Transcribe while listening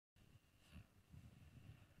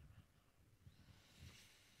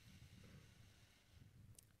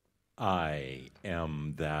I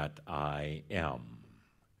am that I am,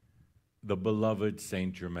 the beloved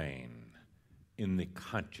Saint Germain, in the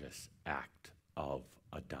conscious act of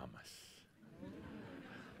Adamus.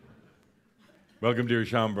 Welcome, dear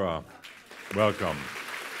SHAUMBRA. Welcome.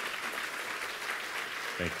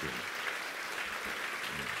 Thank you.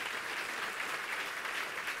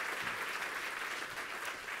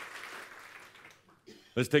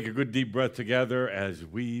 Let's take a good deep breath together as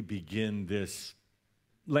we begin this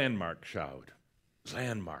landmark shout.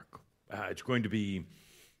 Landmark. It's going to be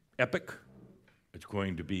epic. It's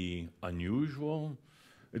going to be unusual.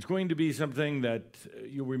 It's going to be something that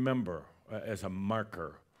you remember as a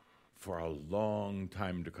marker for a long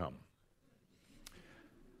time to come.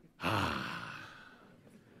 I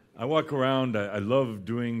walk around. I love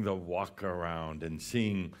doing the walk around and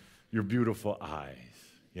seeing your beautiful eyes.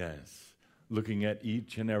 Yes. Looking at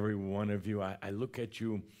each and every one of you. I look at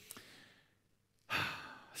you.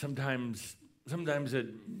 Sometimes it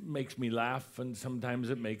makes me laugh, and sometimes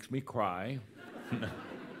it makes me cry.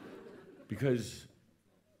 Because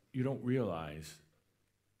you don't realize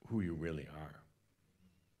who you really are.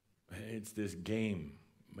 It's this game.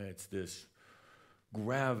 It's this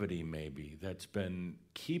gravity, maybe, that's been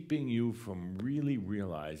keeping you from really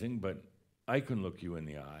realizing, but I can look you in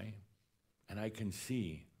the eye, and I can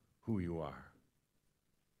see who you are.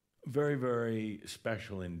 Very, very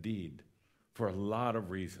special indeed, for a lot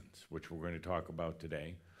of reasons, which we're going to talk about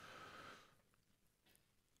today.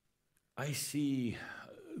 I see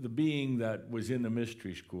the being that was in the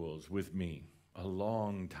mystery schools with me a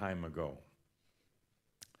long time ago.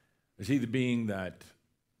 I see the being that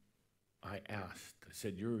I asked. I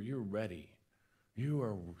said, you're ready. You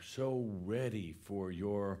are so ready for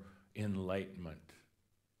your enlightenment.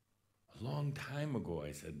 A long time ago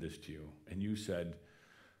I said this to you, and you said,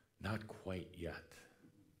 not quite yet.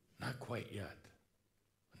 Not quite yet.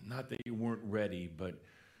 Not that you weren't ready, but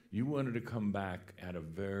you wanted to come back at a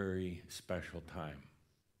very special time.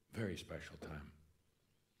 Very special time.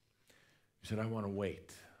 You said, I want to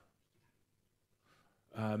wait.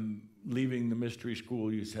 Leaving the mystery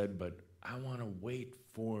school, you said, but I want to wait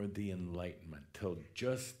for the enlightenment till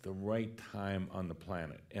just the right time on the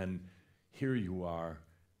planet. And here you are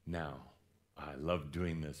now. I love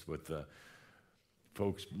doing this with the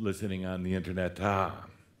folks listening on the internet.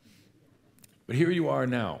 But here you are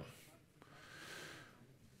now.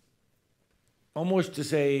 Almost to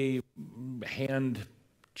say hand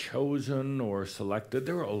chosen or selected.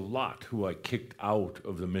 There were a lot who I kicked out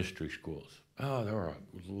of the mystery schools. Oh, there were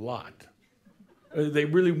a lot. They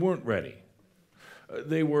really weren't ready.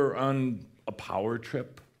 They were on a power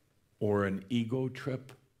trip or an ego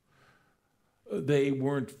trip. They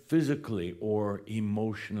weren't physically or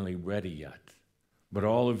emotionally ready yet. But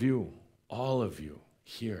all of you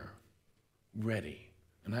here, ready.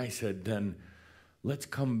 And I said, then let's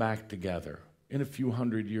come back together in a few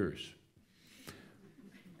hundred years.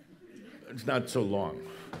 It's not so long.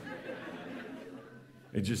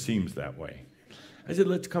 It just seems that way. I said,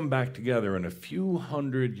 let's come back together in a few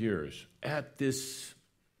hundred years at this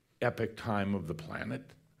epic time of the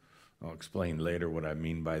planet. I'll explain later what I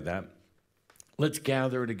mean by that. Let's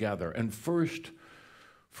gather together. And first,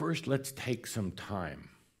 let's take some time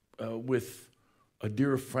with a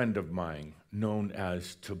dear friend of mine known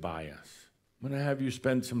as Tobias. I'm going to have you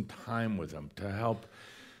spend some time with him to help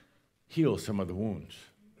heal some of the wounds,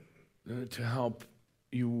 to help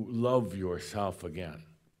you love yourself again,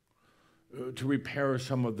 to repair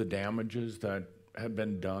some of the damages that have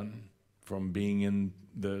been done from being in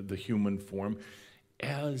the human form.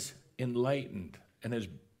 As enlightened and as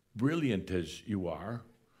brilliant as you are,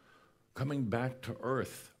 coming back to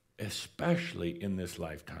earth, especially in this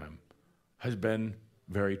lifetime, has been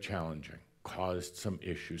very challenging, caused some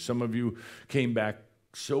issues. Some of you came back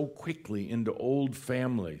so quickly into old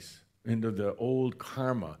families, into the old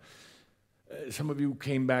karma. Some of you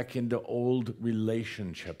came back into old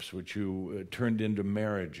relationships, which you turned into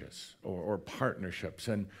marriages or partnerships,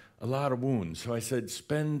 and a lot of wounds. So I said,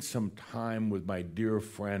 spend some time with my dear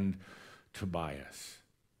friend Tobias.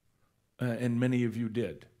 And many of you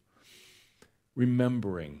did,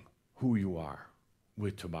 remembering who you are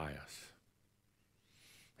with Tobias.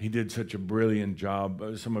 He did such a brilliant job.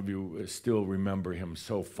 Some of you still remember him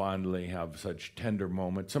so fondly, have such tender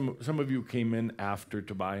moments. Some of you came in after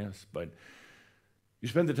Tobias, but you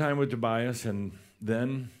spent the time with Tobias, and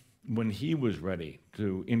then when he was ready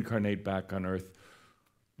to incarnate back on earth,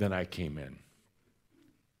 then I came in.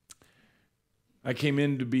 I came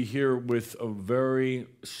in to be here with a very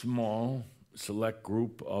small, select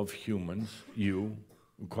group of humans, you,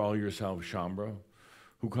 who call yourselves SHAUMBRA,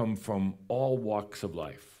 who come from all walks of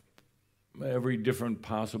life. every different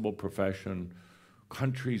possible profession,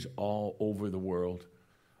 countries all over the world.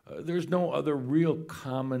 There's no other real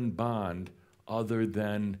common bond other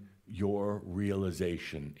than your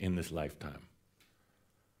realization in this lifetime.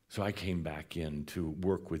 So I came back in to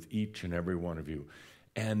work with each and every one of you,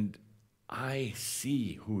 and I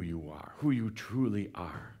see who you are, who you truly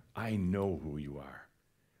are. I know who you are.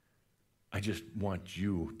 I just want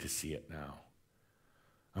you to see it now.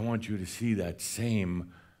 I want you to see that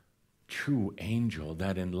same true angel,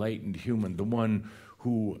 that enlightened human, the one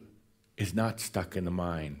who is not stuck in the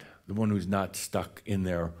mind, the one who's not stuck in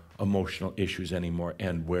their emotional issues anymore.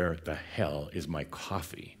 And where the hell is my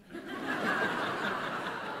coffee?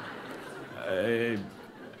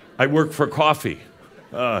 I work for coffee.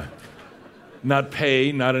 Not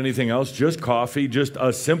pay, not anything else, just coffee, just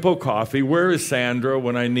a simple coffee. Where is Sandra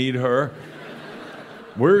when I need her?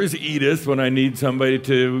 Where is Edith when I need somebody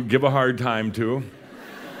to give a hard time to?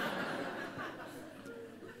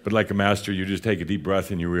 But like a master, you just take a deep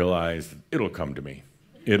breath and you realize it'll come to me.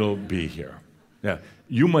 It'll be here. Yeah,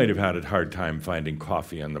 you might have had a hard time finding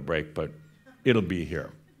coffee on the break, but it'll be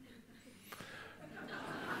here.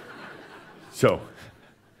 So,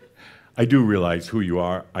 I do realize who you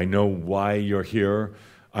are. I know why you're here.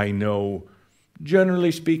 I know,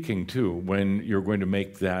 generally speaking, too, when you're going to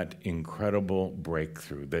make that incredible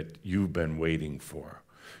breakthrough that you've been waiting for.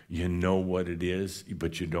 You know what it is,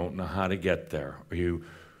 but you don't know how to get there.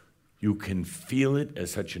 You can feel it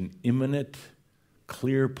as such an imminent,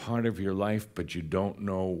 clear part of your life, but you don't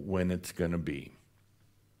know when it's going to be.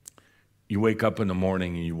 You wake up in the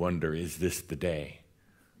morning and you wonder, is this the day?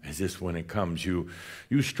 Is this when it comes? You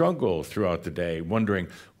struggle throughout the day, wondering,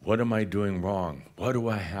 what am I doing wrong? What do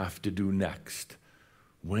I have to do next?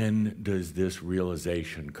 When does this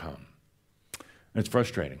realization come? It's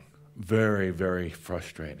frustrating, very, very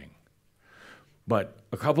frustrating. But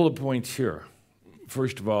a couple of points here.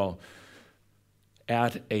 First of all,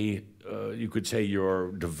 at a, you could say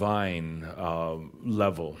your divine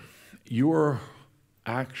level, you're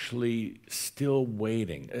actually still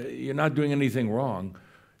waiting. You're not doing anything wrong.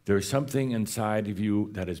 There's something inside of you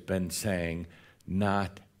that has been saying,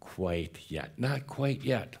 not quite yet, not quite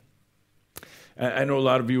yet. I know a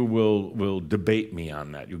lot of you will debate me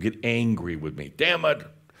on that. You'll get angry with me. Damn it,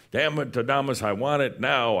 Adamus, I want it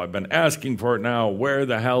now. I've been asking for it now. Where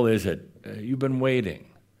the hell is it? You've been waiting.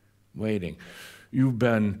 You've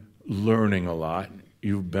been learning a lot.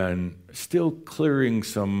 You've been still clearing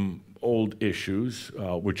some old issues,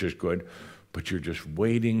 which is good, but you're just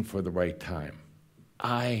waiting for the right time.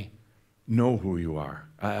 I know who you are.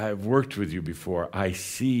 I've worked with you before. I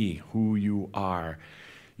see who you are.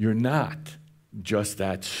 You're not just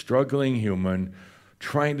that struggling human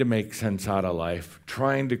trying to make sense out of life,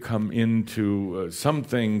 trying to come into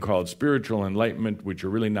something called spiritual enlightenment, which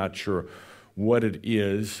you're really not sure what it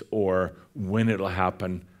is or when it'll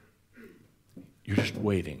happen. You're just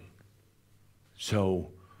waiting. So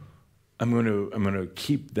I'm going to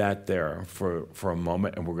keep that there for a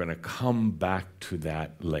moment, and we're going to come back to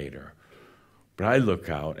that later. But I look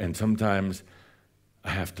out, and sometimes I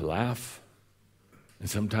have to laugh, and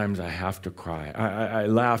sometimes I have to cry. I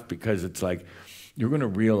laugh because it's like you're going to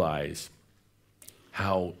realize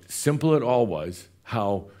how simple it all was,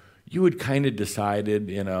 how you had kind of decided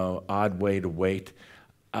in an odd way to wait,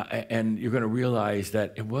 and you're going to realize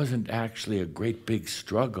that it wasn't actually a great big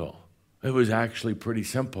struggle. It was actually pretty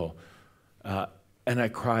simple. And I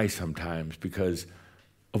cry sometimes because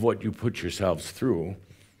of what you put yourselves through,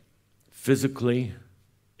 physically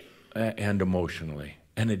and emotionally.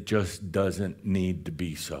 And it just doesn't need to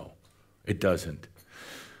be so. It doesn't.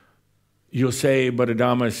 You'll say, but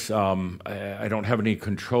Adamus, I don't have any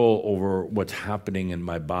control over what's happening in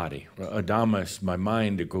my body. Adamus, my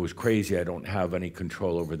mind, it goes crazy. I don't have any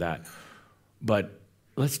control over that. But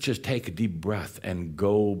let's just take a deep breath and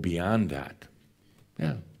go beyond that.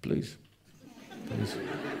 Yeah, please.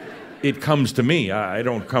 It comes to me. I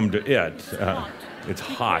don't come to it. It's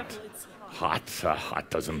hot. Hot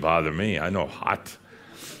doesn't bother me. I know hot.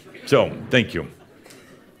 So, thank you.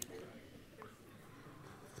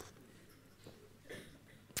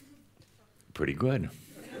 Pretty good.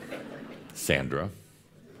 Sandra.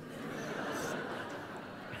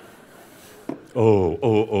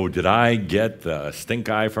 Oh, did I get the stink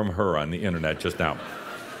eye from her on the internet just now?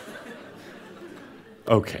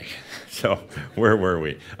 Okay, so where were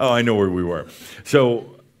we? Oh, I know where we were.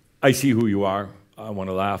 So I see who you are. I want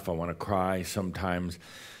to laugh. I want to cry sometimes.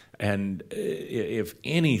 And if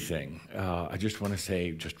anything, I just want to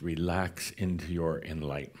say, just relax into your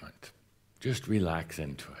enlightenment. Just relax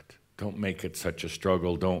into it. Don't make it such a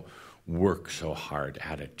struggle. Don't work so hard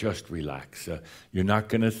at it. Just relax. You're not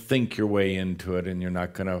going to think your way into it, and you're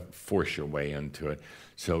not going to force your way into it.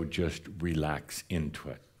 So just relax into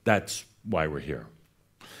it. That's why we're here.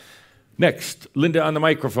 Next, Linda on the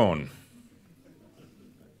microphone.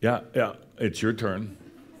 Yeah, it's your turn.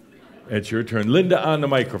 It's your turn. Linda on the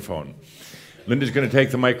microphone. Linda's going to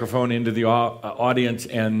take the microphone into the audience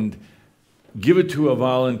and give it to a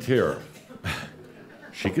volunteer.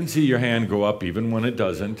 She can see your hand go up even when it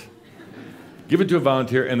doesn't. Give it to a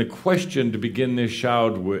volunteer, and the question to begin this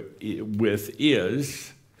shout with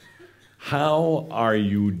is, how are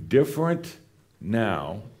you different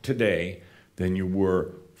now, today, than you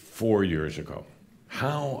were 4 years ago?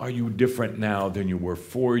 How are you different now than you were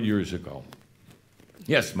 4 years ago?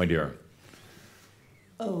 Yes, my dear.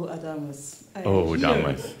 Oh, Adamus.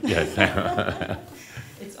 Adamus, yes.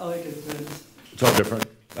 It's all different. It's all different.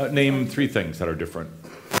 Name 3 things that are different.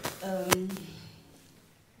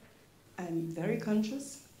 I'm very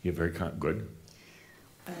conscious. You're very good.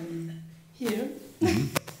 I'm here.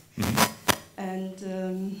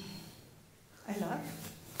 And I love.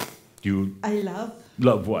 I love.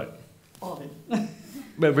 Love what? All.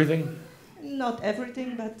 Everything? Not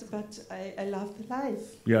everything, but I love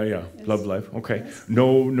life. Yeah. Yes. Love life. Okay. Yes.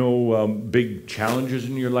 No big challenges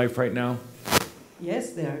in your life right now?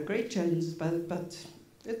 Yes, there are great challenges, but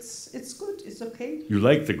it's good. It's okay. You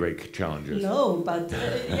like the great challenges? No, but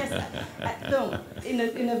yes, no.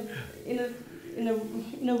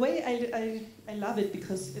 In a way, I love it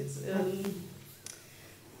because it's.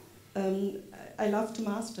 I love to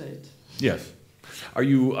master it. Yes. Are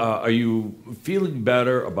you feeling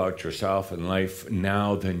better about yourself and life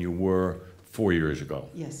now than you were 4 years ago?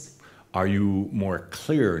 Yes. Are you more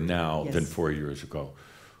clear now Yes. than 4 years ago?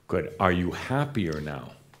 Good. Are you happier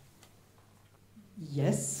now?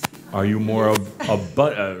 Yes. Are you more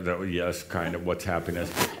yes, kind of. What's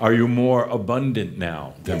happiness? Are you more abundant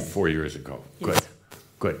now than Yes. 4 years ago? Yes.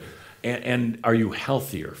 Good. And are you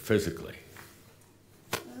healthier physically?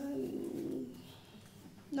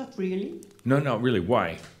 Not really. No, really.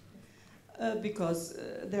 Why? Because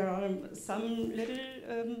there are some little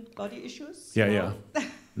body issues. Yeah.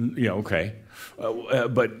 Yeah, okay.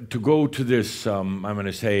 But to go to this, I'm going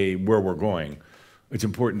to say where we're going, it's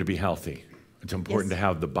important to be healthy. It's important Yes. to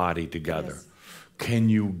have the body together. Yes. Can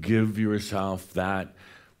you give yourself that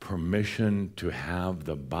permission to have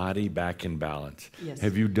the body back in balance? Yes.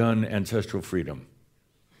 Have you done ancestral freedom?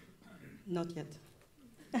 Not yet.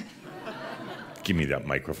 Give me that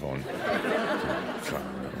microphone.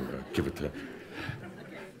 Give it to...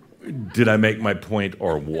 Did I make my point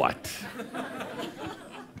or what?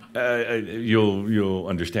 You'll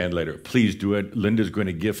understand later. Please do it. Linda's going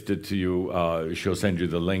to gift it to you. She'll send you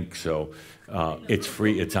the link, so it's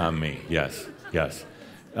free. It's on me. Yes.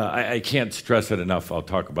 I can't stress it enough. I'll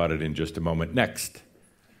talk about it in just a moment. Next.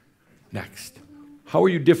 How are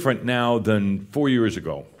you different now than 4 years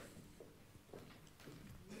ago?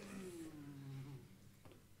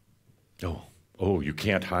 Oh, you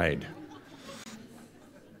can't hide.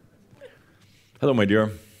 Hello, my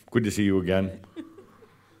dear. Good to see you again.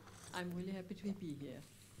 I'm really happy to be here.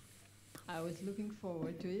 I was looking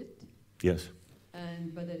forward to it. Yes.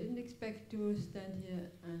 But I didn't expect to stand here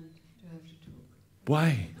and to have to talk.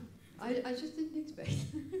 Why? I just didn't expect.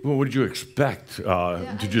 Well, what did you expect?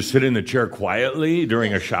 Did you sit in the chair quietly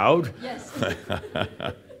during a shout? Yes.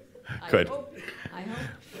 Good. I hope.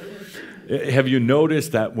 Have you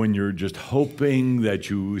noticed that when you're just hoping that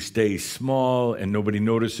you stay small and nobody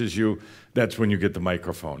notices you, that's when you get the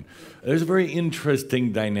microphone? There's a very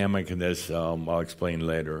interesting dynamic in this. I'll explain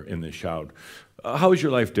later in the shout. How is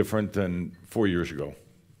your life different than 4 years ago?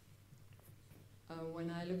 When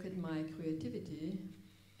I look at my creativity,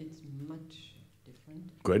 it's much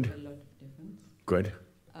different. Good. A lot of difference. Good.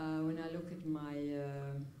 When I look at my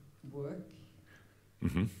work,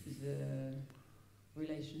 the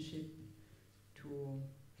relationship to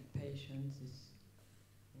the patients is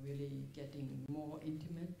really getting more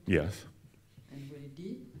intimate. Yes. And really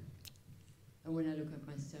deep. And when I look at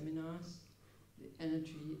my seminars, the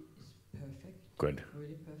energy is perfect. Good.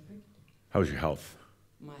 Really perfect. How's your health?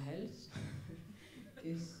 My health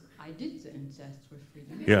is, I did the ancestral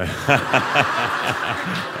freedom. Yeah.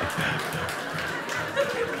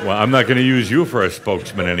 Well, I'm not going to use you for a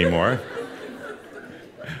spokesman anymore.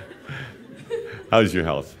 How's your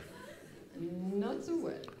health? Not so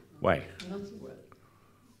well. Why? Not so well.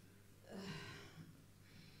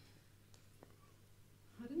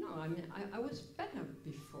 I don't know. I mean, I was better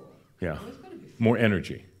before. Yeah. I was better before. More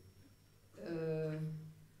energy.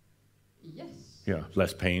 Yes. Yeah.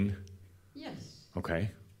 Less pain. Yes.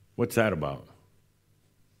 Okay. What's that about?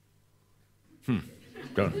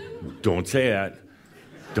 Don't say that.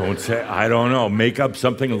 Don't say, I don't know. Make up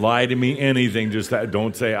something, lie to me, anything. Just that.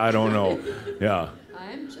 Don't say, I don't know. Yeah.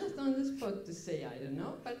 I'm just on the spot to say I don't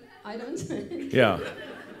know, but I don't say it. Yeah.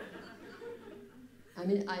 I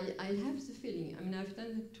mean, I have the feeling, I mean, I've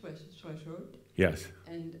done the threshold. Yes.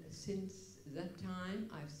 And since that time,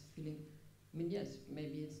 I have the feeling, I mean, yes,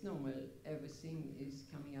 maybe it's normal. Everything is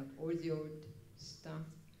coming up, all the old stuff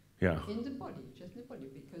in the body, just in the body,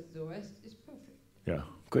 because the rest is perfect. Yeah,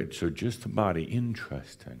 good. So just the body.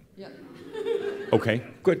 Interesting. Yeah. Okay,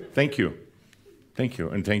 good. Thank you. Thank you.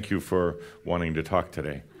 And thank you for wanting to talk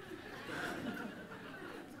today.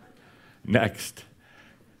 Next.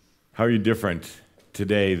 How are you different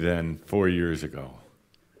today than 4 years ago?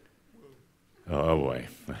 Oh, boy.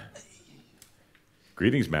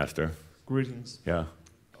 Greetings, Master. Greetings. Yeah.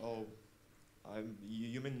 Oh,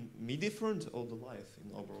 you mean me different or the life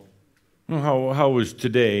in overall? How is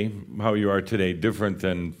today, how you are today, different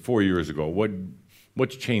than 4 years ago?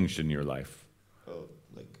 What's changed in your life?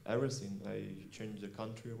 Like everything. I changed the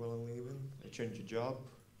country where I live in. I changed the job.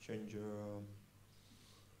 Changed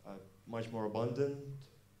much more abundant,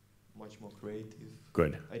 much more creative.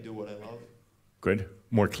 Good. I do what I love. Good.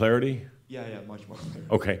 More clarity? Yeah, much more.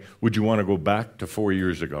 Okay. Would you want to go back to 4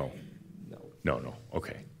 years ago? No. No.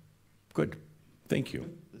 Okay. Good. Thank you.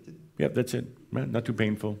 That's it. Yeah, that's it. Not too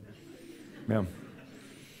painful. Yeah.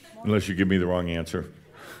 Unless you give me the wrong answer.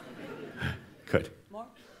 Good. More?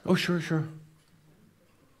 Oh, sure.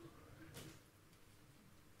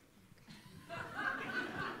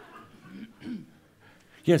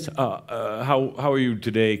 Yes. How are you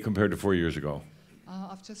today compared to 4 years ago?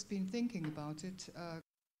 I've just been thinking about it. I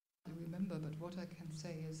remember, but what I can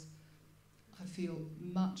say is I feel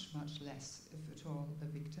much less, if at all, a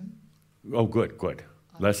victim. Oh, good.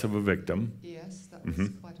 Less of a victim. Yes, that was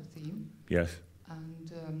quite a theme. Yes.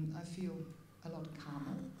 And I feel a lot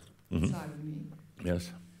calmer inside of me.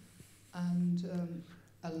 Yes. And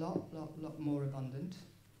a lot more abundant.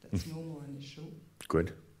 That's no more an issue.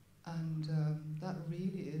 Good. And that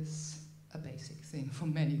really is a basic thing for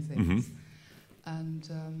many things. And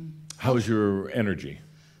how's your energy?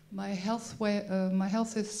 my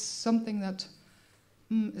health is something that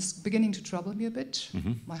is beginning to trouble me a bit.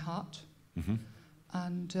 My heart,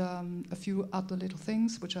 and a few other little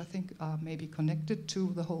things which I think are maybe connected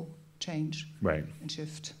to the whole change and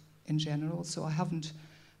shift in general. So I haven't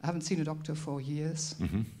seen a doctor for years.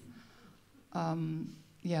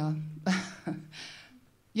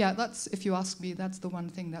 Yeah, that's, if you ask me, that's the one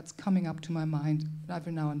thing that's coming up to my mind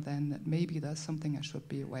every now and then, that maybe there's something I should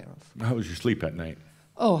be aware of. How was your sleep at night?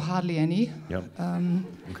 Oh, hardly any. Yep.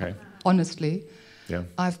 Okay. Honestly. Yeah.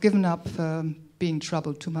 I've given up being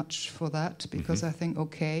troubled too much for that, because I think,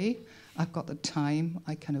 okay, I've got the time,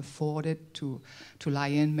 I can afford it to lie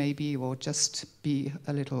in maybe, or just be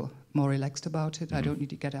a little more relaxed about it. I don't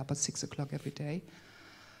need to get up at 6 o'clock every day.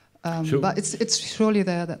 But it's surely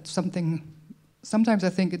there that something. Sometimes I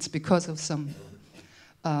think it's because of some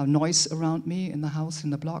noise around me in the house, in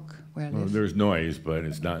the block where I live. Well, there's noise, but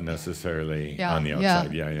it's not necessarily on the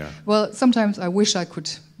outside. Yeah. Well, sometimes I wish I could,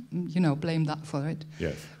 blame that for it.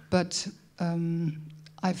 Yes. But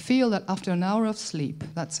I feel that after an hour of sleep,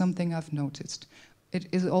 that's something I've noticed. It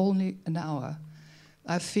is only an hour.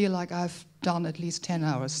 I feel like I've done at least 10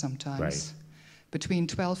 hours sometimes. Right. Between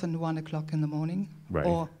 12 and 1 o'clock in the morning. Right.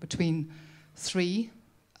 Or between 3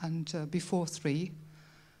 and before 3.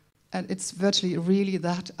 And it's virtually really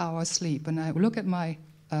that hour sleep. And I look at my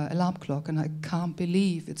alarm clock and I can't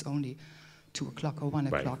believe it's only 2 o'clock or 1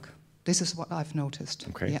 o'clock. This is what I've noticed.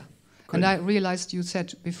 Okay. Yeah. Good. And I realized you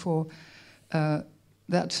said before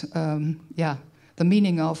that, the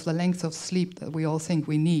meaning of the length of sleep that we all think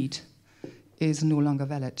we need is no longer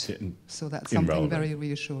valid. So that's something very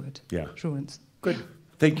reassured. Yeah. Assurance. Good.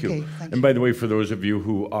 Thank you. Okay, thank and you. by the way, for those of you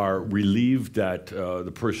who are relieved that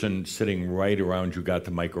the person sitting right around you got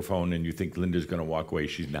the microphone and you think Linda's going to walk away,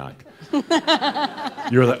 she's not.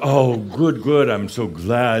 You're like, oh, good. I'm so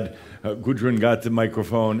glad Gudrun got the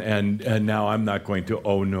microphone, and now I'm not going to.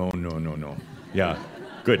 Oh, no. Yeah,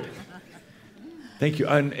 good. Thank you.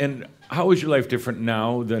 And how is your life different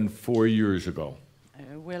now than 4 years ago?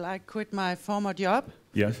 Well, I quit my former job.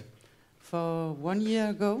 Yes. For 1 year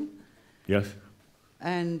ago. Yes.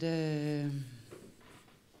 And,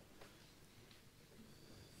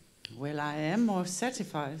 I am more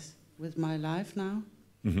satisfied with my life now.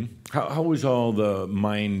 How is all the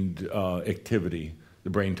mind activity, the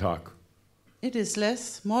brain talk? It is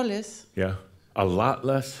less, more or less. Yeah? A lot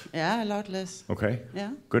less? Yeah, a lot less. Okay.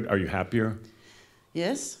 Yeah. Good. Are you happier?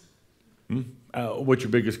 Yes. What's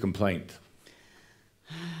your biggest complaint?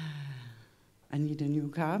 I need a new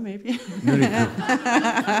car, maybe.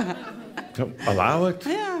 So allow it?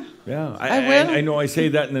 Yeah. Yeah. I will. I know I say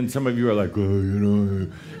that, and then some of you are like, oh, you know.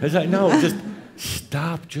 It's like, no, just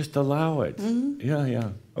stop, just allow it. Mm-hmm.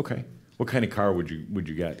 Yeah. Okay. What kind of car would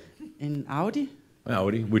you get? In Audi.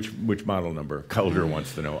 Audi? Which model number? Calder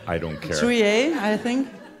wants to know. I don't care. 3A, I think.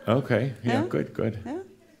 Okay. Yeah. Good. Yeah.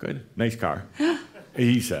 Good. Nice car.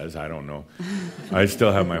 He says, I don't know. I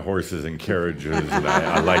still have my horses and carriages, and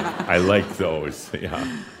I like those.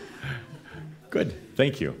 Yeah. Good.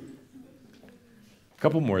 Thank you. A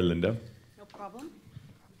couple more, Linda. No problem.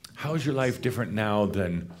 How is your life different now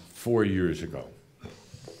than 4 years ago?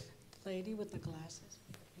 Lady with the glasses.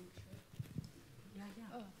 Yeah.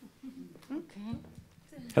 Oh. Okay.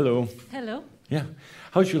 Hello. Hello. Yeah.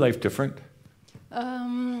 How's your life different?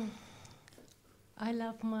 I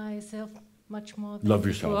love myself much more than Love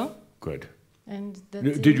before. yourself. Good. And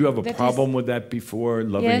Did you have a problem with that before,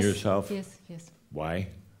 loving yourself? Yes. Why?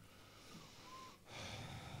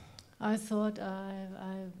 I thought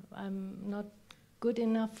I'm not good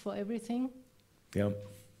enough for everything. Yeah.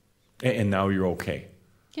 And now you're okay.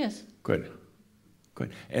 Yes. Good.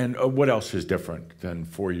 And what else is different than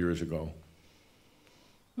 4 years ago?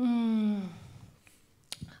 I'm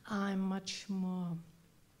much more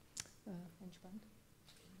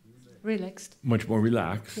relaxed. Much more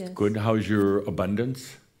relaxed. Yes. Good. How's your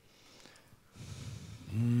abundance?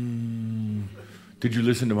 Did you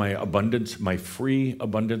listen to my free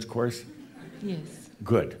abundance course? Yes.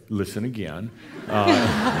 Good. Listen again.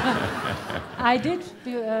 I did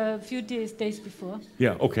a few days before.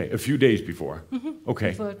 Yeah, okay. A few days before. Okay.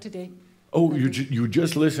 Before today. Oh, you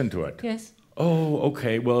just listened to it? Yes. Oh,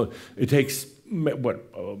 okay. Well, it takes,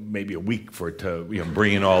 maybe a week for it to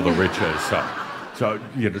bring in all the riches. So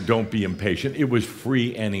don't be impatient. It was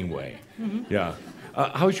free anyway. Yeah.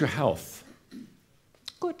 How's your health?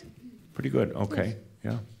 Good. Pretty good. Okay. Yes.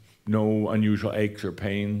 Yeah. No unusual aches or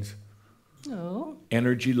pains? No.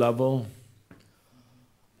 Energy level?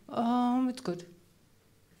 It's good.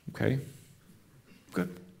 Okay.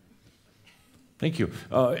 Good. Thank you.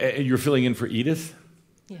 You're filling in for Edith?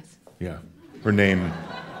 Yes. Yeah. Her name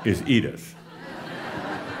is Edith.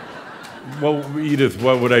 Well, Edith,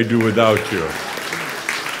 what would I do without you?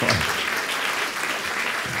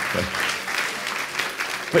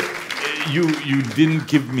 But you didn't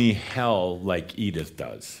give me hell like Edith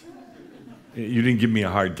does. You didn't give me a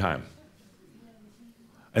hard time.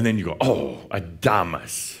 And then you go, oh,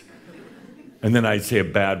 Adamus. And then I'd say a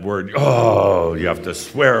bad word. Oh, you have to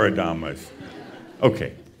swear, Adamus.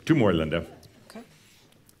 Okay, 2 more, Linda. Okay.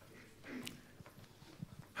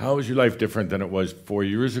 How is your life different than it was 4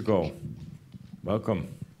 years ago? Welcome.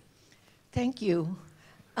 Thank you.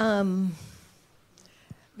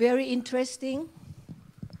 Very interesting.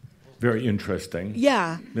 Very interesting.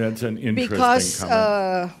 Yeah. That's an interesting because,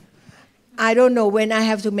 comment. I don't know when I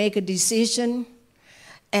have to make a decision,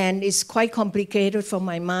 and it's quite complicated for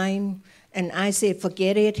my mind, and I say,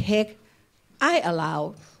 forget it, heck, I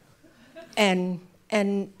allow. And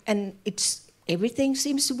it's everything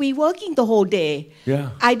seems to be working the whole day.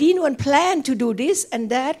 Yeah. I didn't even plan to do this and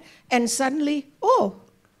that, and suddenly, oh,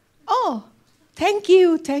 thank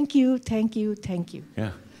you.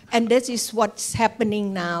 Yeah. And this is what's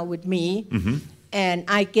happening now with me. Mm-hmm. And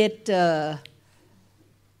I get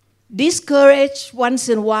discouraged once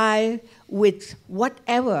in a while with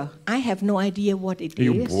whatever. I have no idea what it is.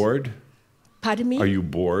 Are you bored? Pardon me? Are you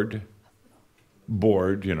bored?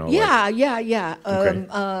 Bored, you know. Yeah. Okay.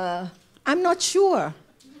 I'm not sure.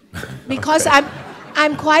 Because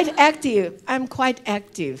I'm quite active. Quite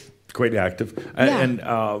active. Yeah. And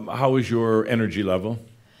how is your energy level?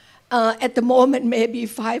 At the moment, maybe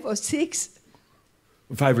 5 or 6.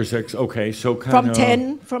 5 or 6, okay. So kind of...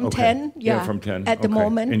 From 10, yeah. Yeah, from 10. At the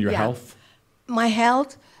moment, And your yeah. health? My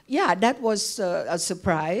health, yeah, that was a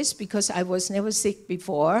surprise because I was never sick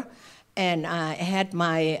before. And I had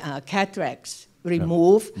my cataracts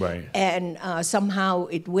removed. Yeah. Right. And somehow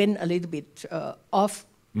it went a little bit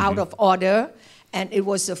out of order. And it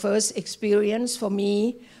was the first experience for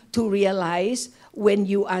me to realize when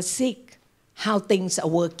you are sick, how things are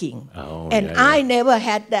working. Oh, and yeah, I never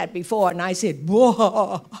had that before. And I said,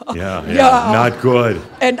 whoa. Yeah, not good.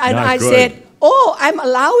 And I said, oh, I'm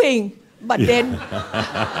allowing. But then,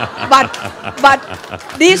 but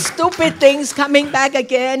these stupid things coming back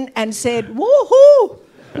again and said, woohoo,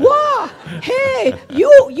 wow, hey,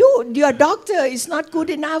 your doctor is not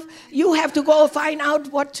good enough. You have to go find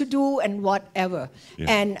out what to do and whatever. Yeah.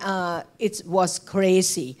 And it was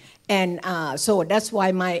crazy. And so that's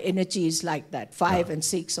why my energy is like that, 5 and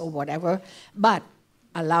 6 or whatever. But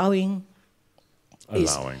allowing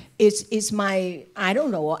allowing. Is my, I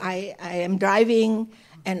don't know, I am driving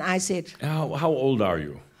and I said... How old are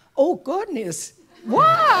you? Oh, goodness.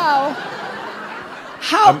 Wow.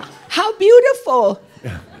 How beautiful.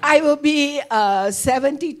 I will be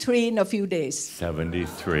 73 in a few days.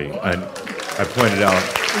 73. And I pointed out...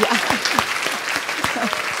 Yeah.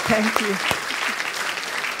 Thank you.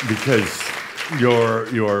 Because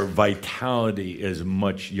your vitality is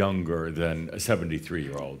much younger than a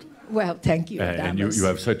 73-year-old. Well, thank you, Adamus. And you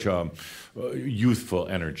have such a youthful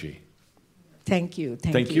energy. Thank you.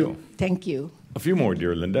 Thank you. Thank you. A few more,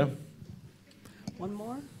 dear Linda. One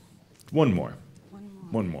more? One more.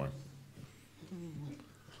 One more.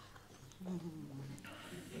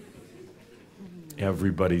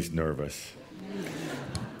 Everybody's nervous.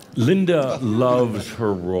 Linda loves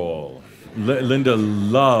her role. Linda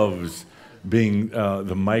loves being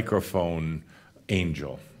the microphone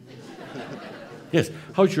angel. Yes.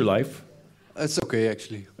 How's your life? It's okay,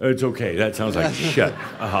 actually. It's okay. That sounds like shit.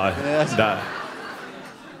 How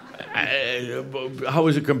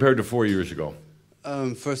is it compared to 4 years ago?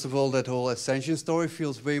 First of all, that whole ascension story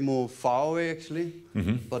feels way more far away, actually.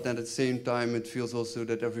 Mm-hmm. But at the same time, it feels also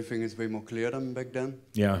that everything is way more clear than back then.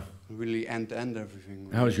 Yeah. Really end-to-end everything.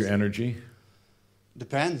 How's your energy?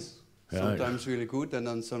 Depends. Yeah. Sometimes really good, and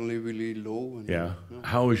then suddenly really low. And, Yeah.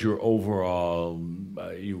 How is your overall,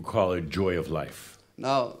 you call it joy of life?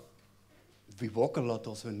 Now, we walk a lot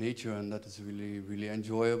also in nature, and that is really, really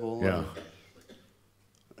enjoyable. Yeah.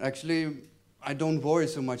 Actually, I don't worry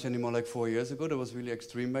so much anymore like 4 years ago. That was really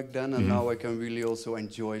extreme back then, and now I can really also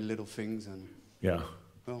enjoy little things. And yeah.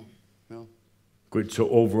 Well, yeah. Good. So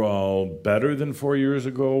overall, better than 4 years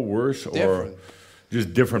ago, worse, Different. Or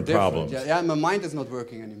just different problems? Yeah, my mind is not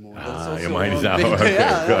working anymore. That's also your mind is out. big, Okay,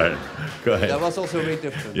 yeah, Go ahead. That was also very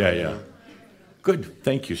different. Yeah. Good.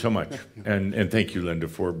 Thank you so much. And thank you, Linda,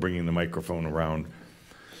 for bringing the microphone around.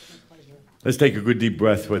 Let's take a good deep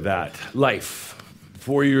breath with that. Life.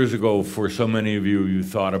 4 years ago, for so many of you, you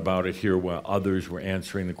thought about it here while others were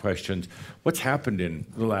answering the questions. What's happened in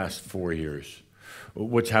the last 4 years?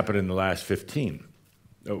 What's happened in the last 15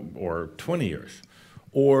 or 20 years?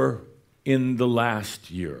 Or in the last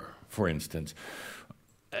year, for instance?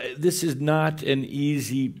 This is not an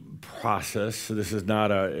easy process. This is not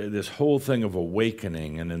this whole thing of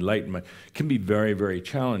awakening and enlightenment can be very, very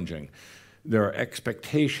challenging. There are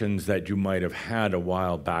expectations that you might have had a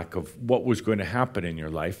while back of what was going to happen in your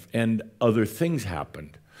life, and other things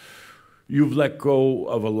happened. You've let go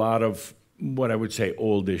of a lot of what I would say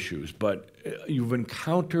old issues, but you've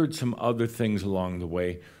encountered some other things along the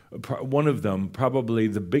way. One of them, probably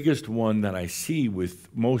the biggest one that I see with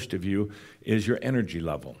most of you, is your energy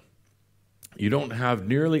level. You don't have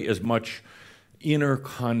nearly as much inner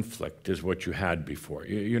conflict as what you had before.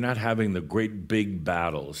 You're not having the great big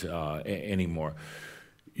battles anymore.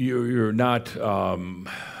 You're not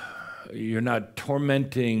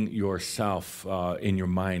tormenting yourself in your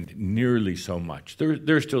mind nearly so much.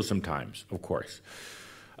 There's still some times, of course.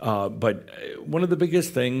 But one of the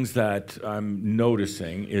biggest things that I'm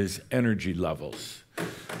noticing is energy levels.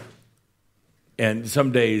 And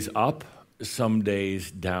some days up, some days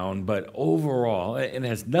down, but overall, it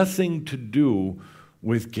has nothing to do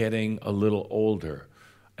with getting a little older.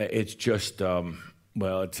 It's just,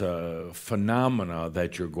 it's a phenomena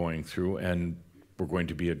that you're going through, and we're going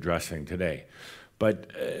to be addressing today. But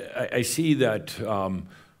I see that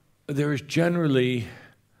there is generally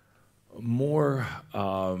more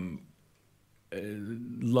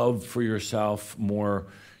love for yourself, you're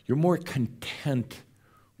more content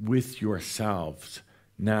with yourselves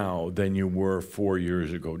now than you were 4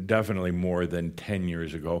 years ago, definitely more than 10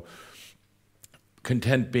 years ago.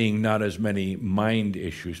 Content being not as many mind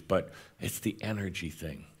issues, but it's the energy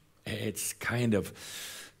thing. It's kind of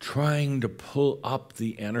trying to pull up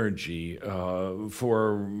the energy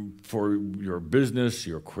for your business,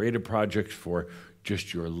 your creative projects, for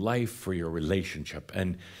just your life, for your relationship.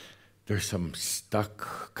 And there's some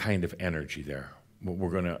stuck kind of energy there.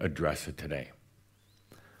 We're going to address it today.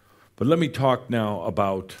 But let me talk now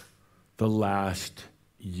about the last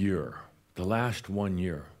year, the last 1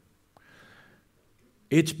 year.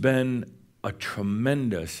 It's been a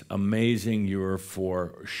tremendous, amazing year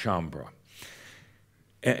for SHAUMBRA.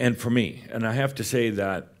 And for me. And I have to say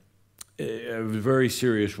that it was very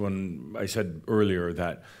serious when I said earlier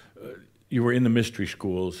that you were in the mystery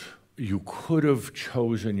schools. You could have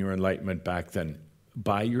chosen your enlightenment back then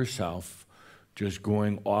by yourself, just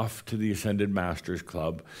going off to the Ascended Masters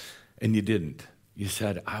Club, and you didn't. You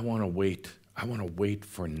said, I want to wait. I want to wait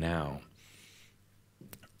for now.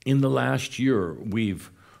 In the last year, we've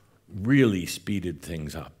really speeded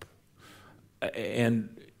things up.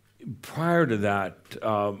 And prior to that,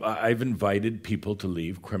 I've invited people to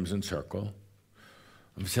leave Crimson Circle.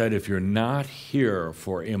 I've said, if you're not here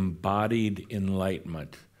for embodied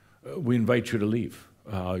enlightenment, we invite you to leave.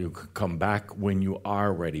 You can come back when you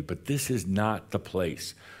are ready, but this is not the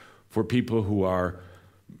place for people who are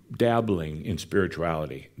dabbling in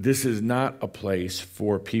spirituality. This is not a place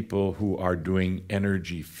for people who are doing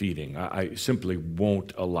energy feeding. I simply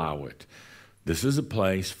won't allow it. This is a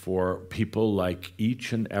place for people like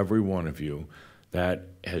each and every one of you that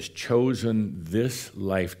has chosen this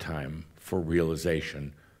lifetime for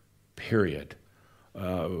realization, period.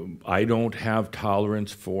 I don't have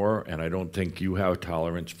tolerance for, and I don't think you have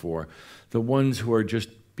tolerance for, the ones who are just,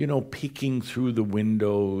 peeking through the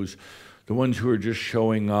windows, the ones who are just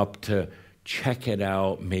showing up to check it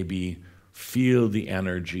out, maybe feel the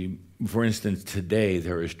energy. For instance, today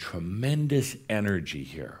there is tremendous energy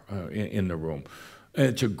here in the room.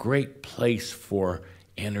 It's a great place for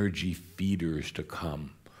energy feeders to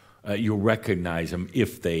come. You'll recognize them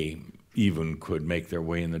if they even could make their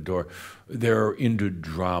way in the door. They're into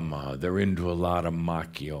drama. They're into a lot of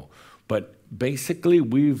macchio. But basically,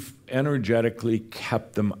 we've energetically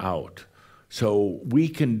kept them out. So we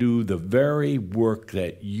can do the very work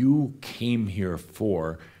that you came here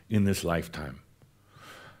for in this lifetime.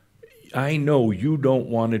 I know you don't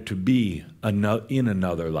want it to be in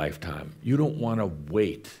another lifetime. You don't want to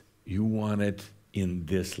wait. You want it in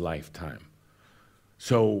this lifetime.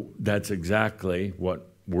 So that's exactly what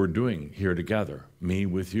we're doing here together, me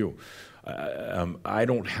with you. I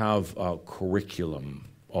don't have a curriculum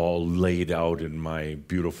all laid out in my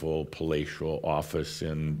beautiful palatial office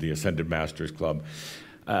in the Ascended Masters Club.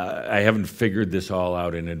 I haven't figured this all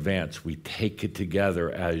out in advance. We take it together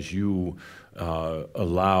as you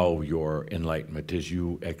allow your enlightenment, as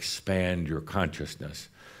you expand your consciousness.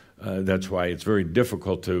 That's why it's very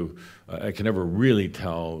difficult to, I can never really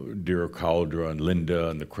tell dear Cauldre and Linda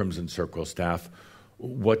and the Crimson Circle staff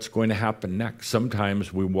what's going to happen next.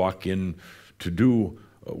 Sometimes we walk in to do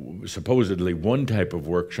supposedly one type of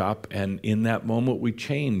workshop, and in that moment we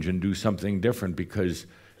change and do something different because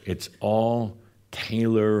it's all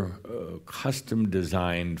custom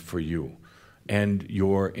designed for you and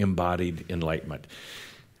your embodied enlightenment.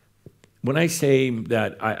 When I say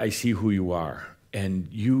that I see who you are and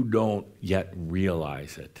you don't yet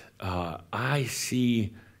realize it, I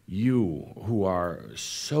see you who are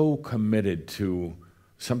so committed to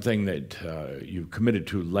something that you committed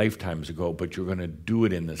to lifetimes ago, but you're going to do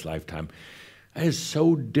it in this lifetime. That is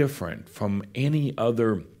so different from any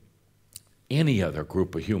other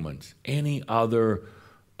group of humans, any other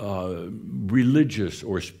religious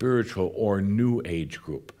or spiritual or New Age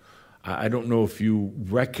group. I don't know if you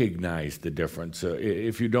recognize the difference.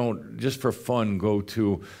 If you don't, just for fun, go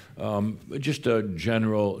to just a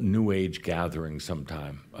general New Age gathering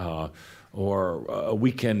sometime, or a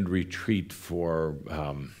weekend retreat for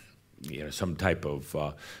some type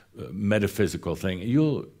of metaphysical thing.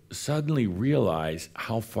 You'll suddenly realize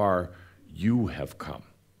how far you have come,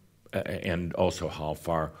 and also how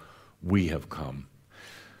far we have come.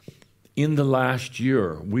 In the last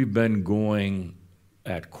year, we've been going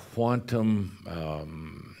at quantum,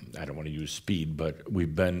 I don't want to use speed, but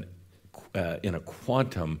we've been in a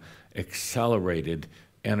quantum accelerated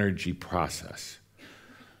energy process.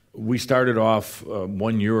 We started off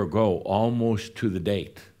 1 year ago, almost to the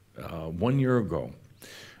date, 1 year ago,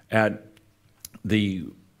 at the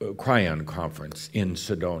Cryon conference in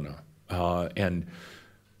Sedona. And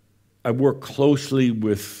I work closely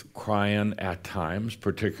with Cryon at times,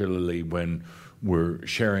 particularly when we're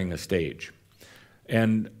sharing a stage.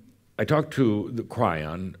 And I talked to the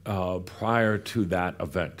Cryon prior to that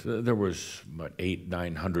event. There was about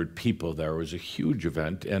 800-900 people there. It was a huge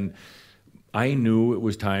event, and I knew it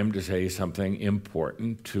was time to say something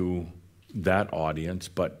important to that audience,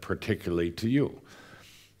 but particularly to you.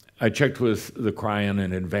 I checked with the Cryon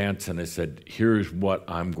in advance, and I said, here's what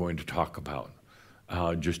I'm going to talk about,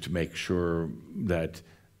 just to make sure that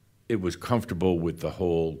it was comfortable with the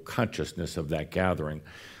whole consciousness of that gathering.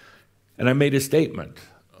 And I made a statement,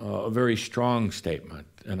 a very strong statement,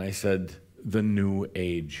 and I said, the New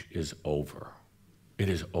Age is over. It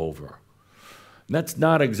is over. That's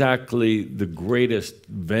not exactly the greatest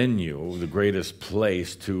venue, the greatest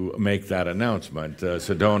place to make that announcement.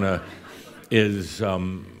 Sedona is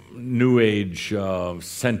New Age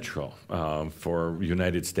central for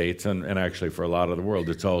United States and actually for a lot of the world.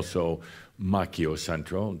 It's also Macchio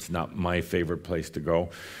central. It's not my favorite place to go.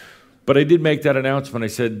 But I did make that announcement. I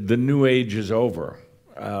said, the New Age is over,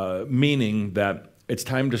 meaning that it's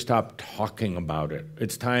time to stop talking about it.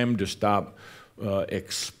 It's time to stop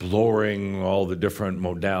exploring all the different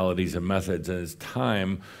modalities and methods, and it's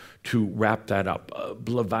time to wrap that up.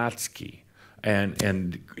 Blavatsky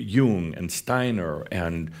and Jung and Steiner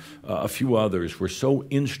and a few others were so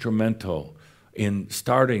instrumental in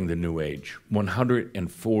starting the New Age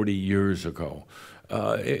 140 years ago.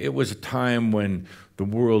 It was a time when the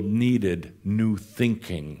world needed new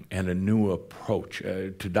thinking and a new approach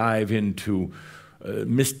to dive into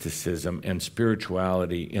mysticism and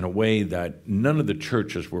spirituality in a way that none of the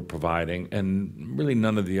churches were providing and really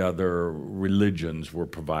none of the other religions were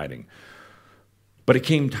providing. But it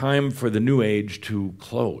came time for the New Age to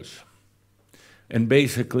close. And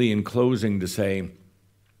basically in closing to say,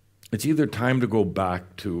 it's either time to go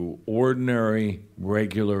back to ordinary,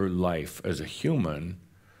 regular life as a human,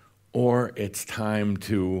 or it's time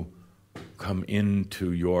to come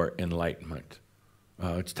into your enlightenment.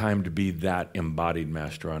 It's time to be that embodied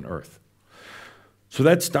master on earth. So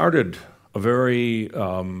that started a very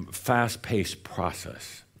fast-paced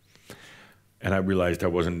process. And I realized I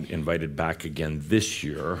wasn't invited back again this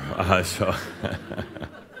year.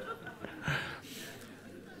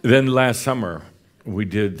 Then last summer, we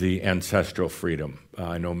did the Ancestral Freedom.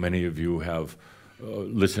 I know many of you have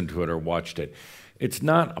listened to it or watched it. It's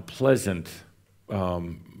not a pleasant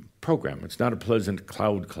program. It's not a pleasant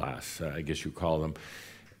cloud class, I guess you call them.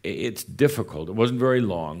 It's difficult. It wasn't very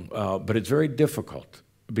long, but it's very difficult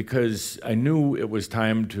because I knew it was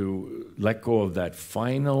time to let go of that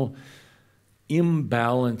final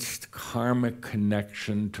imbalanced karmic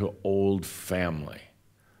connection to old family.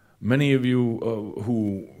 Many of you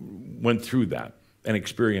who went through that and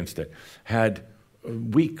experienced it had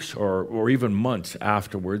weeks or even months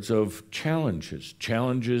afterwards of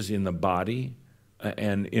challenges in the body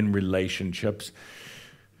and in relationships,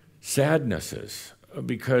 sadnesses,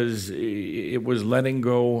 because it was letting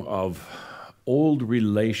go of old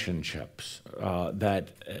relationships that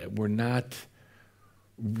were not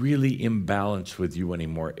really imbalanced with you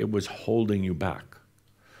anymore. It was holding you back.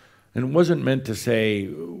 And it wasn't meant to say,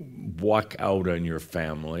 walk out on your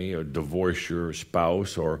family or divorce your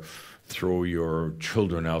spouse or throw your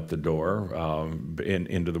children out the door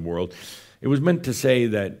into the world. It was meant to say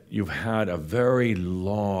that you've had a very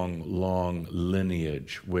long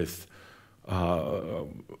lineage with the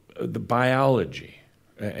biology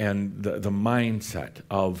and the mindset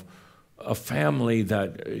of a family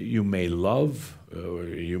that you may love, or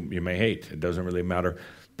you may hate. It doesn't really matter.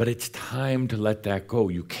 But it's time to let that go.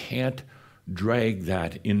 You can't drag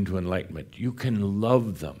that into enlightenment. You can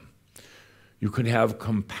love them. You can have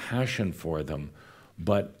compassion for them.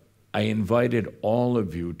 But I invited all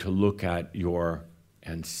of you to look at your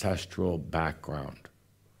ancestral background.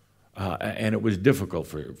 And it was difficult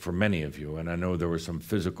for many of you, and I know there were some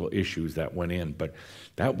physical issues that went in, but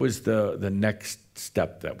that was the next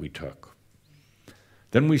step that we took.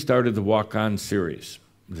 Then we started the Walk On series.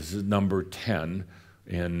 This is number 10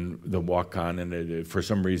 in the Walk On, and for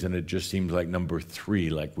some reason it just seems like number 3,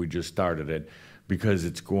 like we just started it, because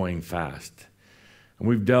it's going fast. And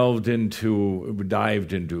we've dived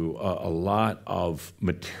into a lot of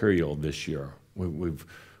material this year. We've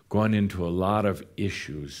gone into a lot of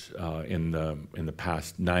issues in the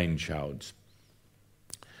past 9 shouds.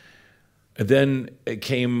 And then it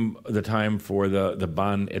came the time for the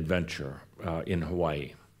Bon Adventure in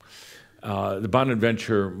Hawaii. The Bon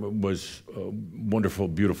Adventure was a wonderful,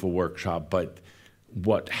 beautiful workshop, but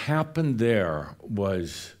what happened there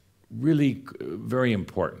was really very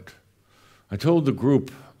important. I told the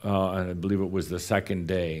group, and I believe it was the second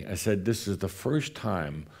day, I said, this is the first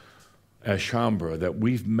time as SHAUMBRA that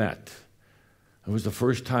we've met. It was the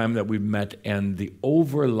first time that we've met, and the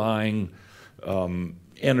overlying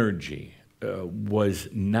energy was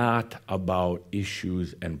not about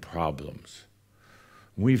issues and problems.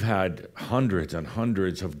 We've had hundreds and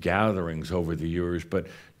hundreds of gatherings over the years, but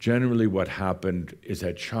generally what happened is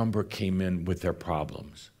that SHAUMBRA came in with their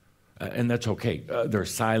problems. And that's okay. They're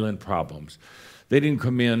silent problems. They didn't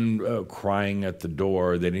come in crying at the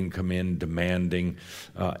door. They didn't come in demanding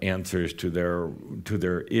answers to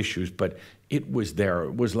their issues, but it was there.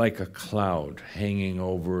 It was like a cloud hanging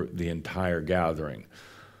over the entire gathering.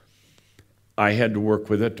 I had to work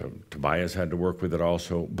with it. Tobias had to work with it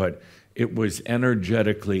also, but it was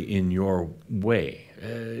energetically in your way.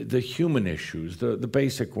 The human issues, the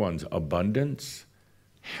basic ones, abundance,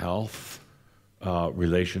 health,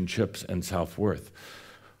 relationships, and self-worth.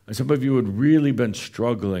 And some of you had really been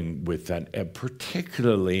struggling with that,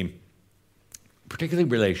 particularly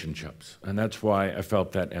relationships. And that's why I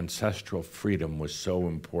felt that ancestral freedom was so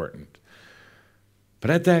important. But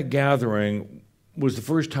at that gathering was the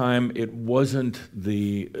first time it wasn't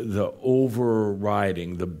the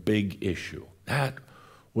overriding, the big issue. That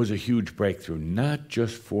was a huge breakthrough, not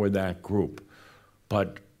just for that group,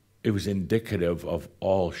 but It was indicative of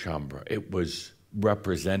all SHAUMBRA. It was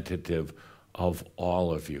representative of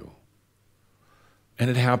all of you. And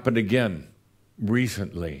it happened again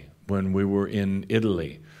recently when we were in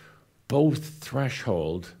Italy. Both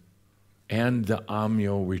Threshold and the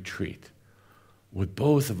Amio retreat, with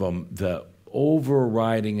both of them, the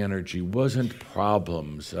overriding energy wasn't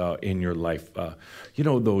problems in your life.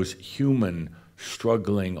 Those human,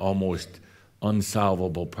 struggling, almost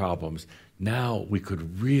unsolvable problems. Now we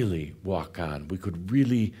could really walk on. We could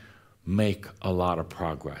really make a lot of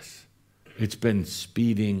progress. It's been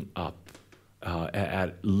speeding up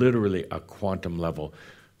at literally a quantum level.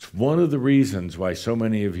 It's one of the reasons why so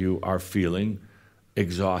many of you are feeling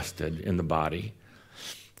exhausted in the body.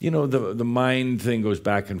 The mind thing goes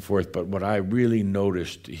back and forth, but what I really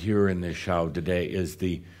noticed here in this show today is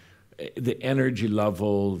the energy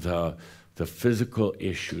level, the physical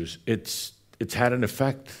issues. It's had an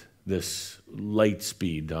effect, this light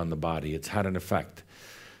speed on the body. It's had an effect.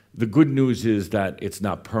 The good news is that it's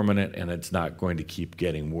not permanent and it's not going to keep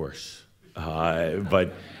getting worse.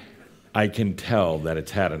 But I can tell that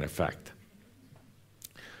it's had an effect.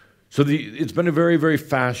 So it's been a very, very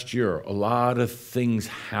fast year. A lot of things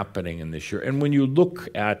happening in this year. And when you look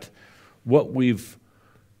at what we've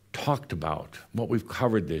talked about, what we've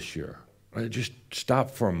covered this year, just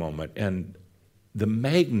stop for a moment and the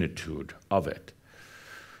magnitude of it.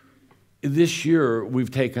 This year,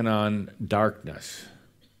 we've taken on darkness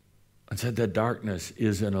and said that darkness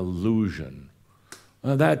is an illusion.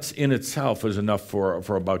 That's in itself is enough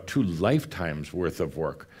for about 2 lifetimes worth of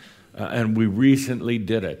work. And we recently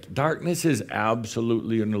did it. Darkness is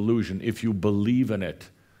absolutely an illusion. If you believe in it,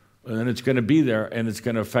 then it's going to be there and it's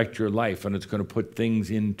going to affect your life and it's going to put things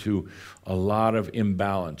into a lot of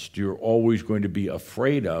imbalance. You're always going to be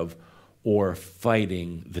afraid of or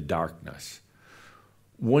fighting the darkness.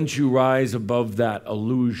 Once you rise above that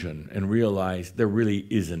illusion and realize there really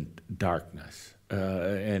isn't darkness,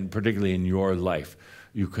 and particularly in your life,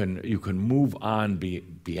 you can move on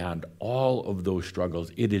beyond all of those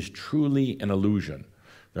struggles. It is truly an illusion.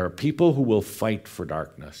 There are people who will fight for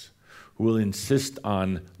darkness, who will insist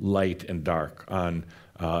on light and dark, on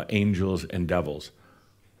angels and devils.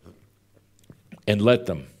 And let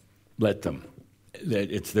them.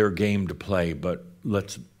 It's their game to play, but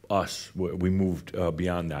we moved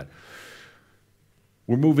beyond that.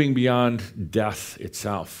 We're moving beyond death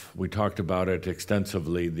itself. We talked about it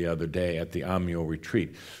extensively the other day at the Amio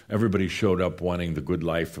retreat. Everybody showed up wanting the good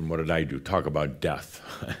life, and what did I do? Talk about death.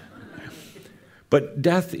 But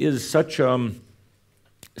death is such an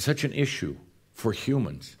issue for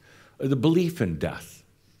humans. The belief in death.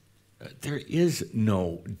 There is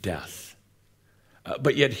no death.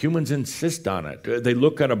 But yet humans insist on it. They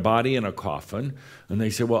look at a body in a coffin, and they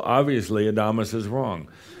say, well, obviously Adamus is wrong.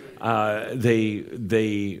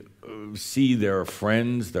 They see their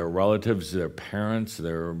friends, their relatives, their parents,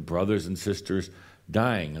 their brothers and sisters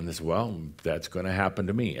dying. And they say, well, that's going to happen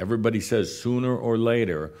to me. Everybody says sooner or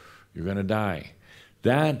later you're going to die.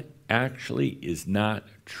 That actually is not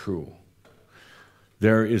true.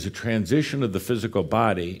 There is a transition of the physical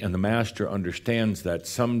body, and the master understands that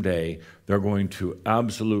someday they're going to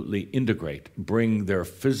absolutely integrate, bring their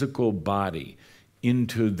physical body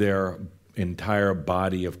into their entire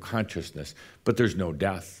body of consciousness. But there's no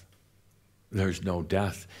death. There's no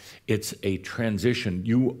death. It's a transition.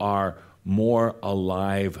 You are more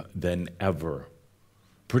alive than ever,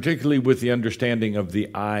 particularly with the understanding of the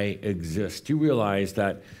I exist. You realize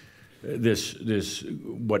that this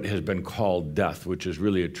what has been called death, which is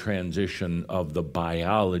really a transition of the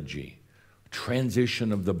biology,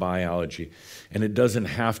 and it doesn't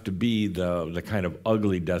have to be the kind of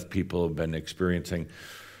ugly death people have been experiencing,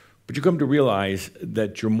 but you come to realize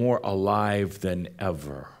that you're more alive than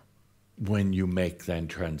ever when you make that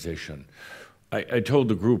transition. I told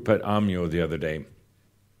the group at Amio the other day,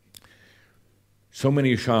 so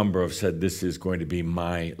many SHAUMBRA have said this is going to be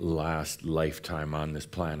my last lifetime on this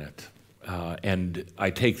planet. And I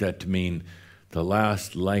take that to mean the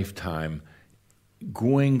last lifetime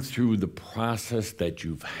going through the process that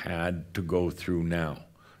you've had to go through now.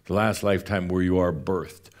 The last lifetime where you are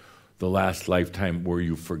birthed. The last lifetime where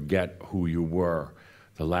you forget who you were.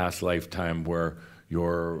 The last lifetime where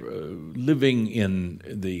you're living in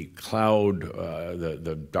the cloud,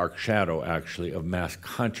 the dark shadow, actually, of mass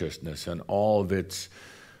consciousness and all of its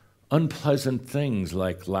unpleasant things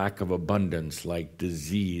like lack of abundance, like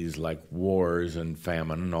disease, like wars and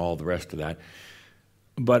famine and all the rest of that.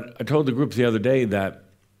 But I told the group the other day that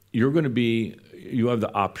you have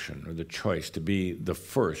the option or the choice to be the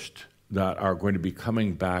first that are going to be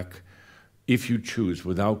coming back if you choose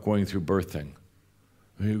without going through birthing.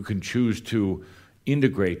 You can choose to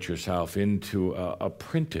integrate yourself into a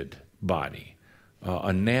printed body,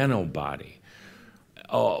 a nano body.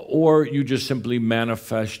 Or you just simply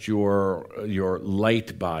manifest your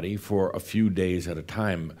light body for a few days at a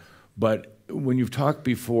time. But when you've talked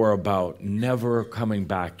before about never coming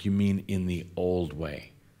back, you mean in the old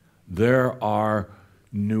way. There are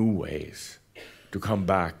new ways to come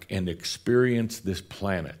back and experience this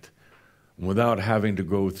planet without having to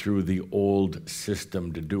go through the old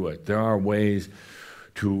system to do it. There are ways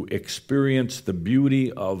to experience the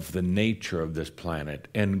beauty of the nature of this planet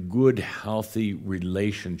and good, healthy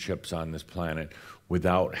relationships on this planet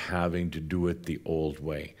without having to do it the old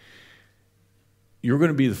way. You're going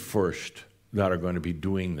to be the first that are going to be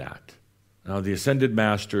doing that. Now, the Ascended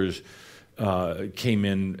Masters came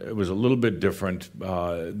in, it was a little bit different.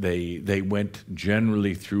 They went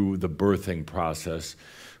generally through the birthing process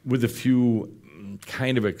with a few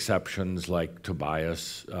kind of exceptions like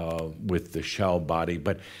Tobias with the shell body,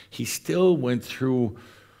 but he still went through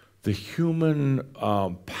the human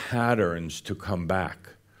patterns to come back.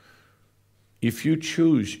 If you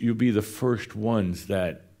choose, you'll be the first ones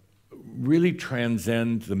that really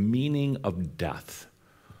transcend the meaning of death.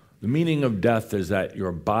 The meaning of death is that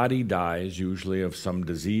your body dies, usually of some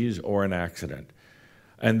disease or an accident,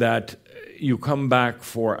 and that you come back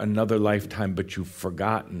for another lifetime, but you've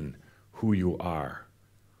forgotten who you are.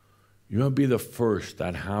 You'll be the first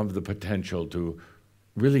that have the potential to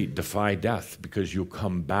really defy death because you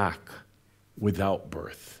come back without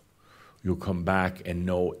birth. You'll come back and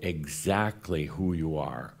know exactly who you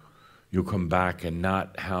are. You'll come back and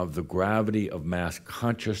not have the gravity of mass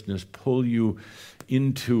consciousness pull you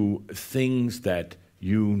into things that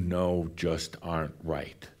you know just aren't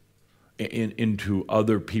right, into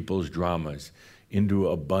other people's dramas, into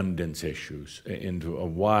abundance issues, into a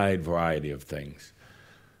wide variety of things.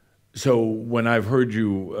 So when I've heard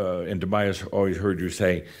you, and Tobias always heard you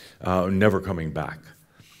say, never coming back,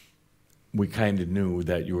 we kind of knew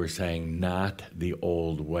that you were saying not the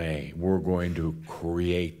old way. We're going to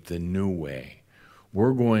create the new way.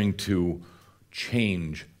 We're going to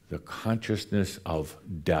change the consciousness of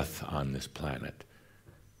death on this planet.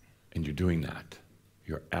 And you're doing that.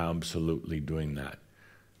 You're absolutely doing that.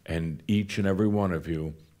 And each and every one of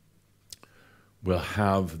you will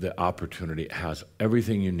have the opportunity, has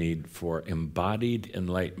everything you need for embodied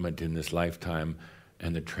enlightenment in this lifetime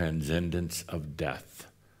and the transcendence of death,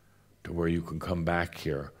 to where you can come back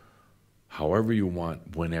here however you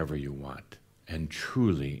want, whenever you want, and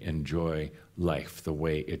truly enjoy life the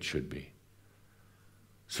way it should be.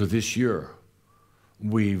 So this year,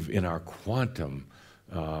 we've, in our quantum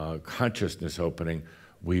consciousness opening,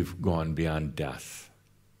 we've gone beyond death.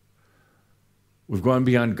 We've gone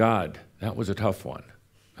beyond God. That was a tough one,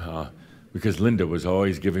 because Linda was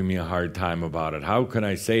always giving me a hard time about it. How can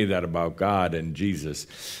I say that about God and Jesus?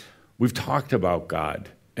 We've talked about God,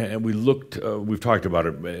 and we've talked about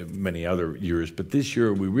it many other years, but this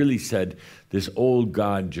year we really said this old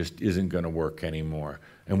God just isn't going to work anymore,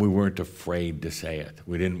 and we weren't afraid to say it.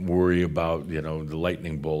 We didn't worry about, the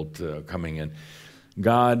lightning bolt coming in.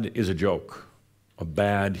 God is a joke, a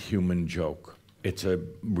bad human joke. It's a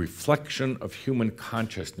reflection of human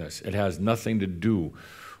consciousness. It has nothing to do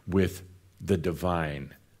with the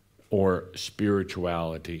divine or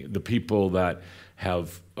spirituality. The people that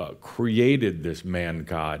have created this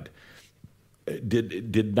man-God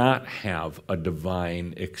did not have a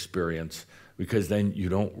divine experience, because then you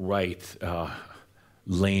don't write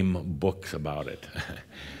lame books about it.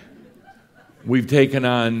 We've taken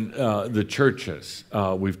on the churches,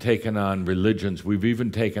 we've taken on religions, we've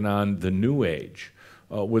even taken on the New Age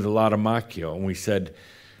with a lot of Macchio, and we said,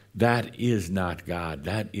 that is not God,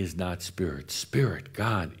 that is not Spirit. Spirit,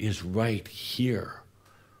 God, is right here.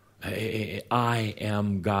 I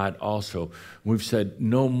am God also. We've said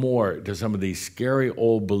no more to some of these scary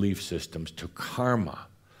old belief systems, to karma,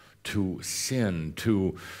 to sin,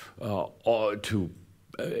 to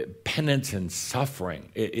penance and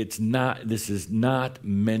suffering. This is not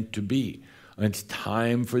meant to be. It's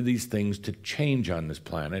time for these things to change on this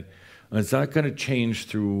planet. And it's not going to change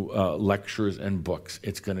through lectures and books.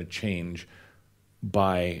 It's going to change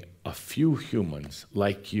by a few humans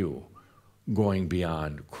like you going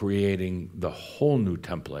beyond, creating the whole new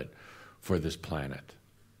template for this planet.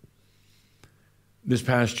 This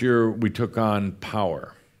past year, we took on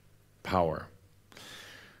power. Power.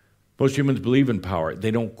 Most humans believe in power.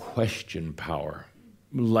 They don't question power.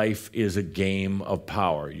 Life is a game of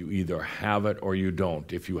power. You either have it or you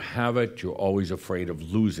don't. If you have it, you're always afraid of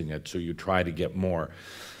losing it, so you try to get more.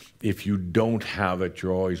 If you don't have it,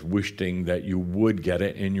 you're always wishing that you would get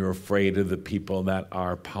it, and you're afraid of the people that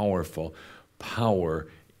are powerful. Power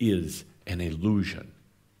is an illusion.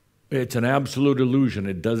 It's an absolute illusion.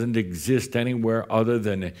 It doesn't exist anywhere other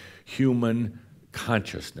than human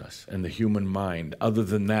consciousness and the human mind. Other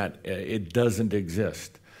than that, it doesn't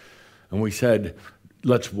exist. And we said,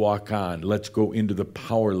 let's walk on. Let's go into the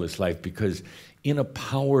powerless life, because in a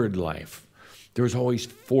powered life, there's always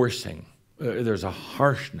forcing. There's a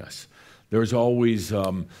harshness. There's always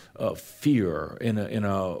fear. In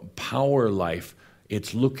a power life,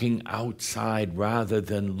 it's looking outside rather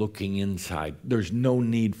than looking inside. There's no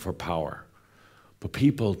need for power. But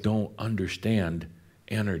people don't understand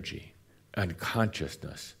energy and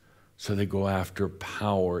consciousness, so they go after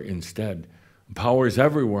power instead. Power is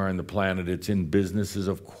everywhere on the planet. It's in businesses,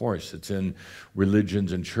 of course. It's in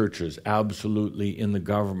religions and churches, absolutely in the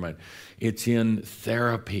government. It's in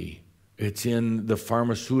therapy. It's in the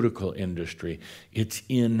pharmaceutical industry. It's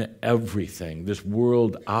in everything. This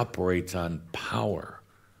world operates on power.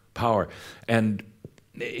 Power. And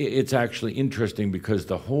it's actually interesting because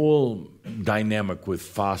the whole dynamic with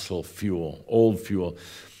fossil fuel, old fuel,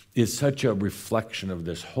 is such a reflection of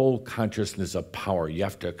this whole consciousness of power. You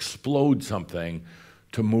have to explode something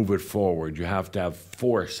to move it forward. You have to have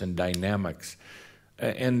force and dynamics.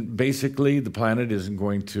 And basically, the planet isn't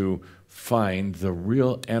going to find the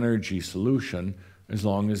real energy solution as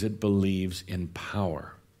long as it believes in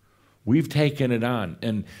power. We've taken it on,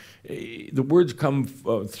 and the words come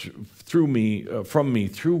from me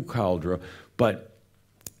through Cauldre, but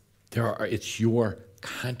it's your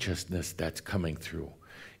consciousness that's coming through.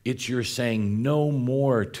 It's your saying no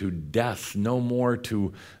more to death, no more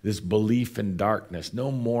to this belief in darkness,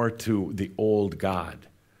 no more to the old God.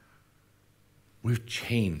 We've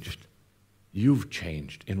changed. You've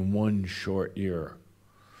changed in one short year.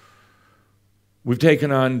 We've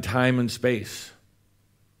taken on time and space.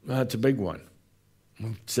 That's a big one.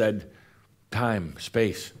 We've said time,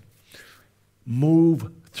 space.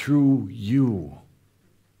 Move through you.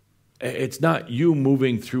 It's not you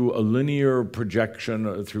moving through a linear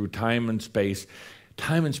projection through time and space.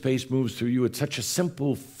 Time and space moves through you. It's such a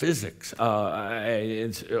simple physics.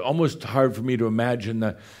 It's almost hard for me to imagine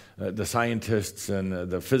that the scientists and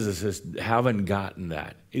the physicists haven't gotten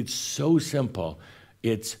that. It's so simple.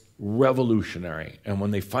 It's revolutionary. And when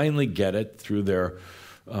they finally get it through their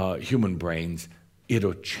human brains,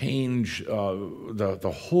 it'll change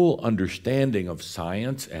the whole understanding of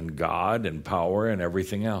science and God and power and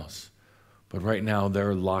everything else. But right now,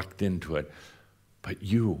 they're locked into it. But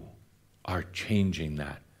you are changing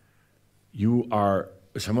that. You are,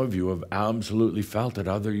 some of you have absolutely felt it.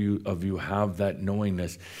 Other of you have that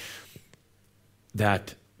knowingness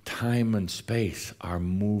that time and space are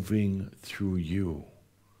moving through you.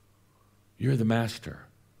 You're the master.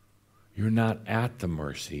 You're not at the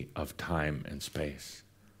mercy of time and space.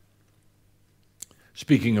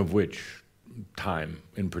 Speaking of which, time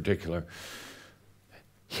in particular,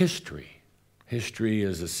 history. History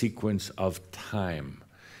is a sequence of time.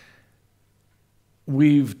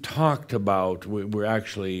 We've talked about, we're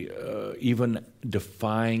actually even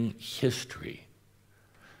defying history.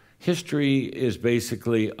 History is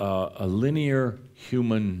basically a linear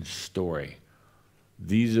human story.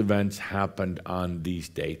 These events happened on these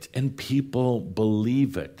dates, and people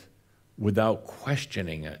believe it without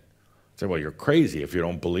questioning it. Say, well, you're crazy if you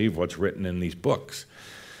don't believe what's written in these books.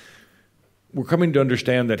 We're coming to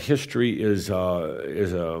understand that history is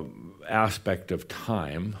a aspect of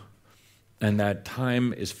time, and that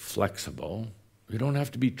time is flexible. You don't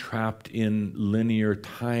have to be trapped in linear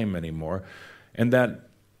time anymore, and that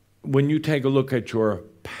when you take a look at your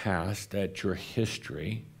past, at your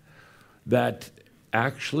history, that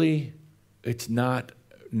actually it's not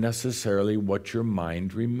necessarily what your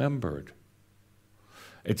mind remembered.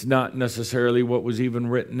 It's not necessarily what was even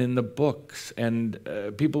written in the books. And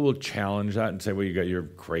people will challenge that and say, well, you're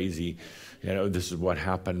crazy. This is what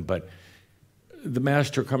happened. But the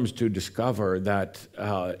master comes to discover that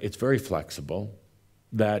it's very flexible,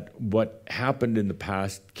 that what happened in the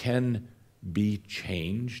past can be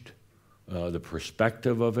changed, the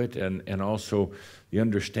perspective of it, and also the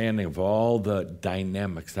understanding of all the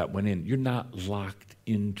dynamics that went in. You're not locked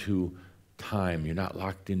into time. You're not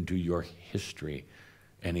locked into your history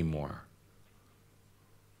anymore.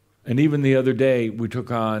 And even the other day, we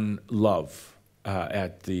took on love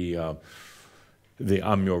at the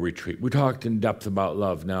Amyo retreat. We talked in depth about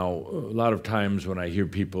love. Now, a lot of times when I hear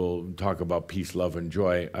people talk about peace, love, and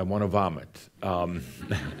joy, I want to vomit.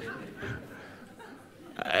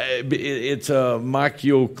 It's a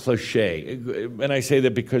Makyo cliche. And I say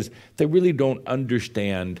that because they really don't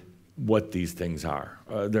understand what these things are.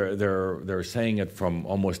 They're saying it from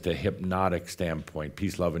almost a hypnotic standpoint,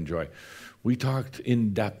 peace, love, and joy. We talked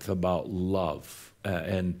in depth about love,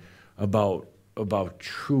 and about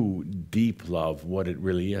true, deep love, what it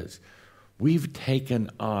really is. We've taken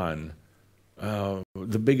on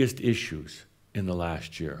the biggest issues in the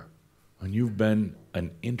last year, and you've been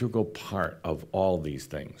an integral part of all these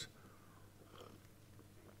things.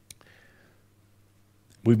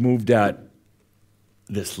 We've moved at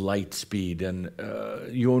this light speed, and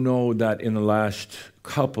you'll know that in the last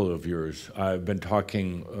couple of years, I've been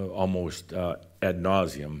talking almost ad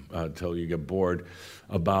nauseum until you get bored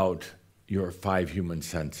about your 5 human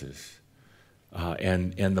senses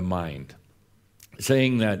and the mind,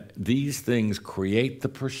 saying that these things create the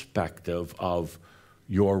perspective of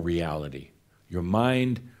your reality. Your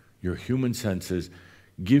mind, your human senses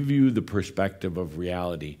give you the perspective of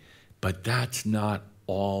reality, but that's not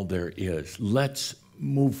all there is. Let's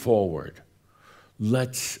move forward.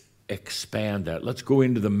 Let's expand that. Let's go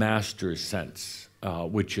into the master's sense,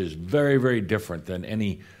 which is very, very different than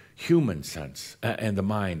any human sense and the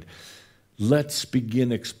mind. Let's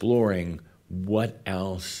begin exploring what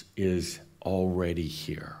else is already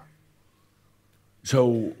here.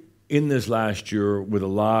 So in this last year, with a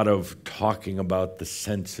lot of talking about the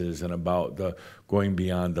senses and about the going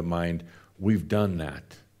beyond the mind, we've done that.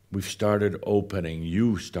 We've started opening,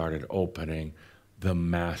 you started opening the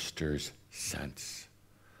master's sense.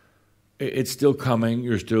 It's still coming.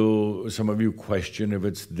 You're still, some of you question if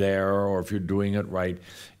it's there or if you're doing it right.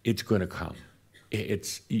 It's going to come.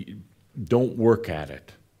 Don't work at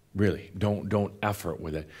it, really. Don't effort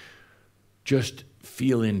with it. Just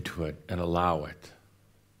feel into it and allow it.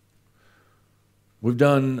 We've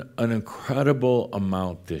done an incredible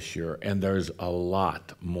amount this year, and there's a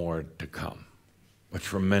lot more to come. A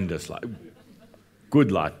tremendous lot,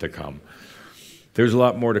 good lot to come. There's a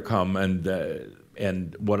lot more to come,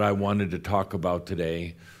 and what I wanted to talk about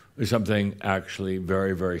today is something actually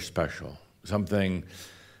very, very special. Something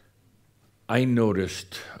I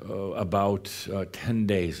noticed about 10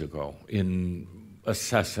 days ago in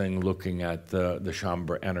assessing, looking at the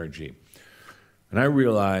SHAUMBRA energy. And I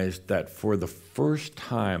realized that for the first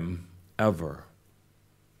time ever,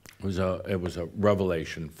 it was a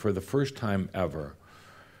revelation, for the first time ever,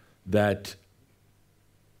 that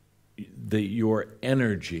your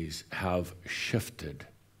energies have shifted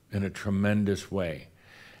in a tremendous way.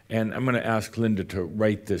 And I'm going to ask Linda to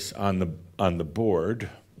write this on the board,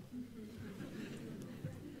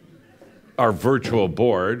 our virtual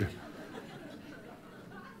board.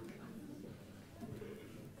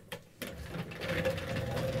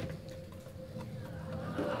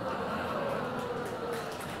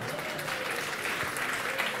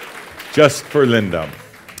 Just for Linda.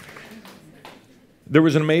 There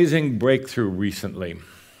was an amazing breakthrough recently.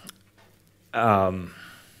 It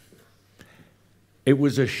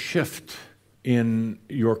was a shift in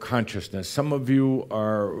your consciousness. Some of you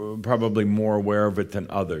are probably more aware of it than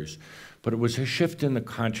others, but it was a shift in the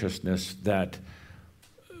consciousness that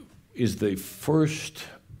is the first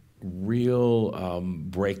real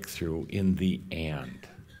breakthrough in the and.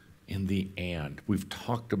 In the and. We've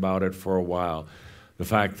talked about it for a while, the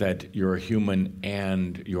fact that you're a human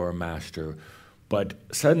and you're a master. But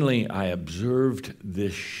suddenly I observed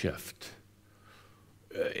this shift.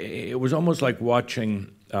 It was almost like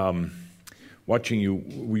watching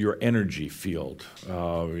your energy field,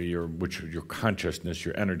 your consciousness,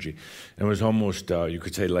 your energy. It was almost, you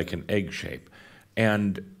could say, like an egg shape.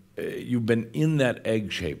 And you've been in that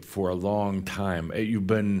egg shape for a long time. You've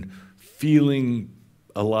been feeling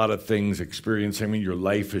a lot of things, experiencing. I mean, your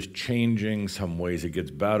life is changing. Some ways it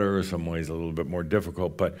gets better, some ways a little bit more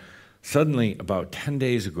difficult. But suddenly, about 10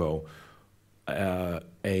 days ago,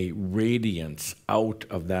 a radiance out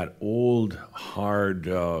of that old, hard,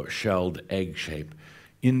 shelled egg shape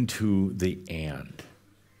into the and.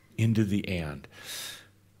 Into the and.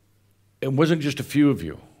 It wasn't just a few of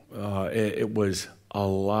you. It was a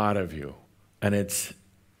lot of you. And it's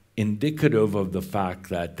indicative of the fact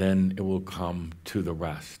that then it will come to the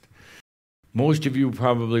rest. Most of you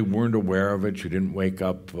probably weren't aware of it. You didn't wake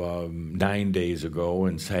up 9 days ago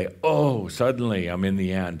and say, oh, suddenly I'm in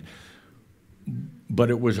the end. But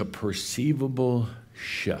it was a perceivable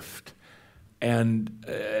shift. And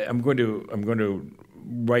I'm going to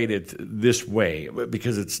write it this way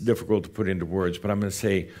because it's difficult to put into words, but I'm going to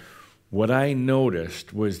say what I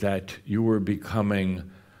noticed was that you were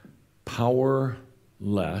becoming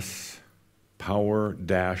powerless,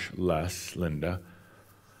 power-less, Linda,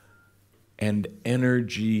 and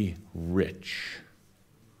energy rich.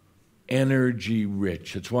 Energy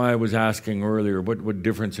rich. That's why I was asking earlier, what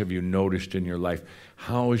difference have you noticed in your life?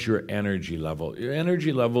 How is your energy level? Your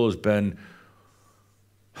energy level has been,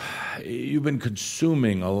 you've been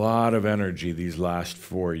consuming a lot of energy these last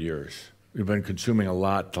 4 years. We've been consuming a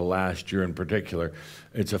lot the last year in particular.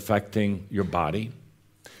 It's affecting your body.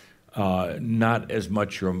 Not as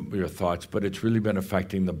much your thoughts, but it's really been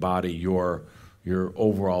affecting the body, your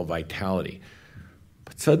overall vitality.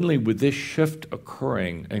 But suddenly with this shift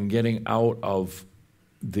occurring and getting out of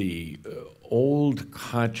the old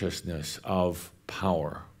consciousness of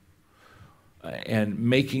power and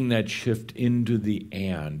making that shift into the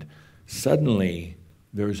and, suddenly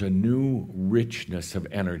there's a new richness of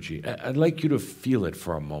energy. I'd like you to feel it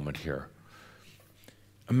for a moment here.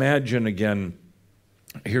 Imagine again,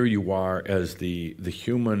 here you are as the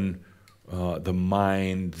human, the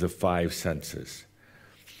mind, the five senses.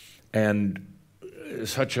 And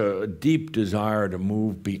such a deep desire to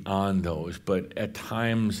move beyond those, but at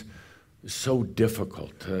times so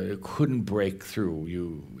difficult. It couldn't break through.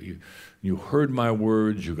 You heard my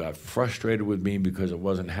words, you got frustrated with me because it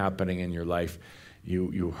wasn't happening in your life.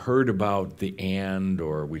 You heard about the and,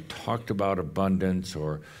 or we talked about abundance,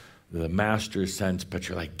 or the master sense, but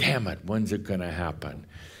you're like, damn it, when's it going to happen?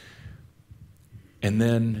 And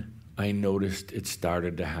then I noticed it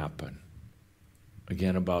started to happen.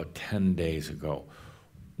 Again, about 10 days ago.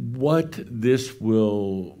 What this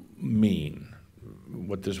will mean,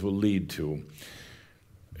 what this will lead to,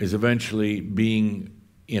 is eventually being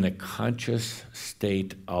in a conscious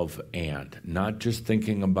state of and, not just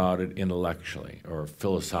thinking about it intellectually or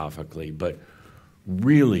philosophically, but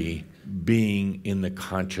really being in the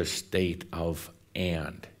conscious state of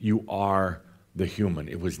and. You are the human.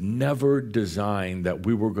 It was never designed that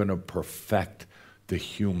we were going to perfect the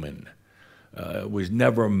human. It was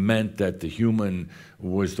never meant that the human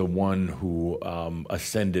was the one who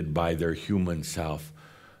ascended by their human self.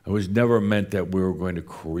 It was never meant that we were going to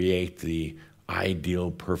create the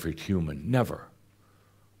ideal, perfect human. Never.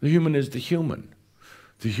 The human is the human.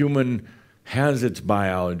 The human has its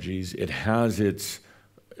biologies. It has its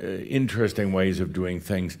interesting ways of doing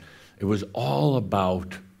things. It was all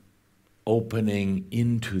about opening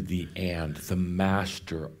into the and, the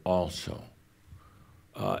master also.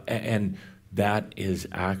 And that is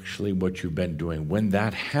actually what you've been doing. When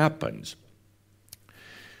that happens,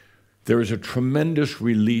 there is a tremendous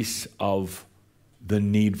release of the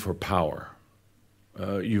need for power.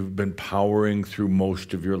 You've been powering through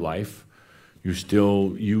most of your life. You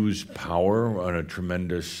still use power on a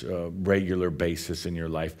tremendous regular basis in your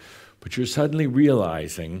life, but you're suddenly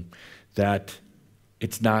realizing that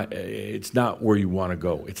it's not where you want to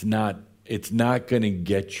go. It's not going to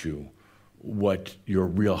get you what your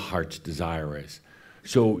real heart's desire is.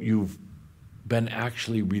 So you've been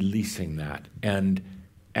actually releasing that. And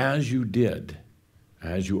as you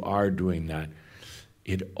are doing that,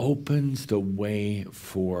 it opens the way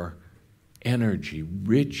for energy,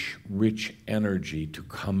 rich energy to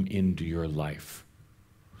come into your life.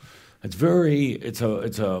 It's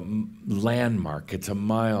a landmark, it's a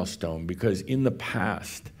milestone, because in the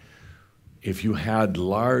past, if you had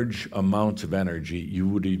large amounts of energy, you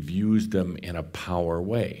would have used them in a power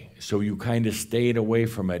way. So you kind of stayed away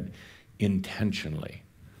from it intentionally.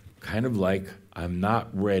 Kind of like, I'm not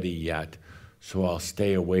ready yet, so I'll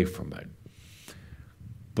stay away from it.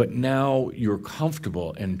 But now you're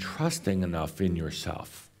comfortable and trusting enough in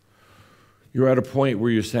yourself. You're at a point where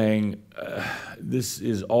you're saying, this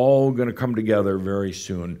is all going to come together very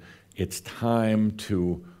soon. It's time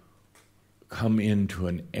to come into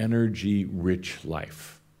an energy-rich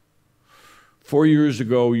life. 4 years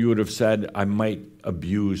ago, you would have said, I might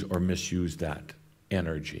abuse or misuse that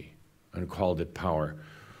energy, and called it power.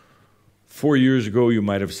 4 years ago, you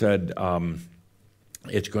might have said,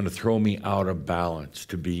 it's going to throw me out of balance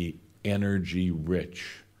to be energy-rich.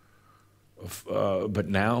 But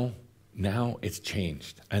now it's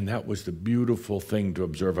changed. And that was the beautiful thing to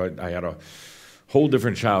observe. I had a whole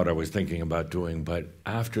different shout I was thinking about doing, but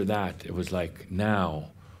after that, it was like,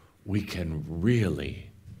 now we can really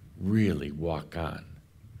walk on.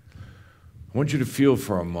 I want you to feel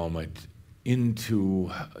for a moment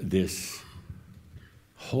into this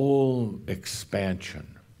whole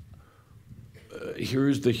expansion.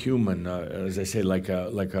 Here's the human, as I say, like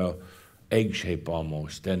a egg shape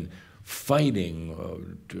almost, and fighting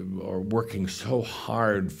or working so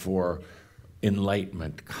hard for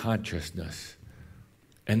enlightenment, consciousness.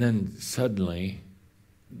 And then suddenly,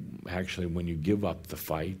 actually, when you give up the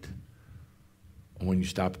fight, when you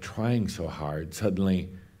stop trying so hard, suddenly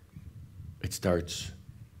it starts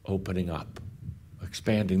opening up,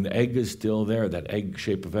 expanding. The egg is still there, that egg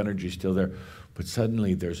shape of energy is still there, but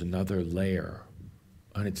suddenly there's another layer.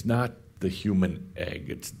 And it's not the human egg,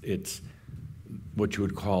 it's what you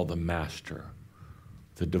would call the master,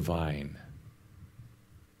 the divine.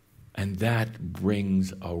 And that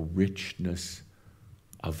brings a richness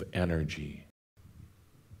of energy.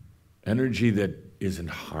 Energy that isn't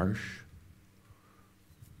harsh.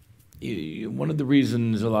 One of the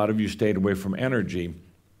reasons a lot of you stayed away from energy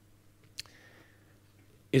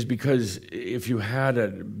is because if you had a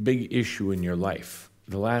big issue in your life,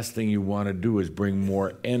 the last thing you want to do is bring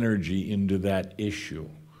more energy into that issue.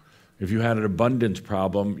 If you had an abundance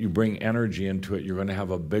problem, you bring energy into it, you're going to have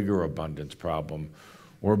a bigger abundance problem,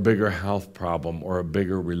 or a bigger health problem, or a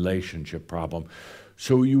bigger relationship problem.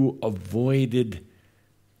 So you avoided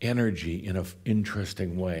energy in an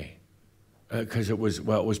interesting way. Because it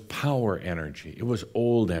was power energy. It was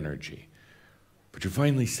old energy. But you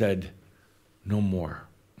finally said, no more.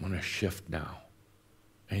 I'm going to shift now.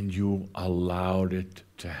 And you allowed it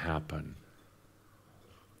to happen.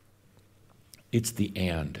 It's the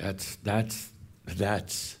and. That's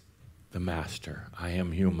the master. I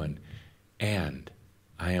am human. And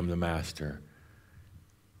I am the master.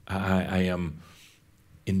 I am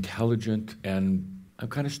intelligent, and I'm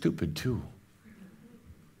kind of stupid too.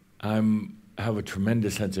 I have a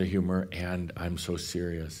tremendous sense of humor, and I'm so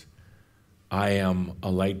serious. I am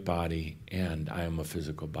a light body, and I am a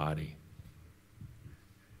physical body.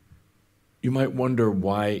 You might wonder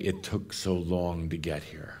why it took so long to get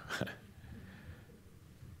here.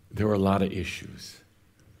 There were a lot of issues.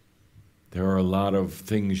 There are a lot of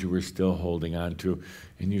things you were still holding on to,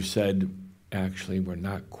 and you said, actually, we're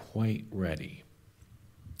not quite ready.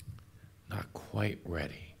 Not quite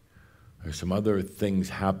ready. There's some other things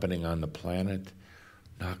happening on the planet,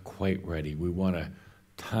 not quite ready. We want to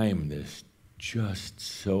time this just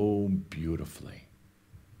so beautifully.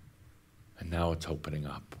 And now it's opening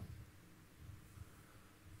up.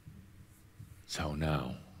 So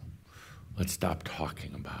now, let's stop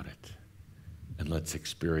talking about it and let's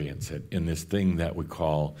experience it in this thing that we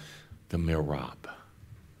call the Merabh.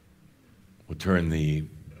 We'll turn the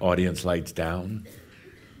audience lights down.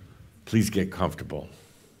 Please get comfortable.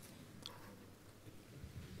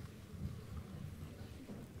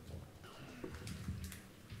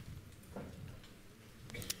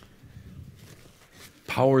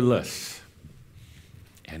 Powerless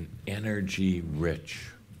and energy rich.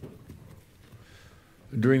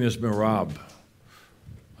 During this Merabh,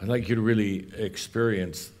 I'd like you to really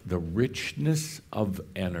experience the richness of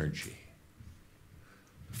energy.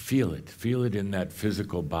 Feel it in that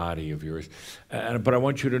physical body of yours. But I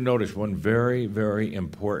want you to notice one very, very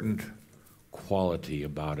important quality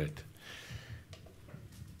about it.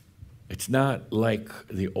 It's not like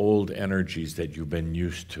the old energies that you've been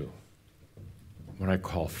used to. What I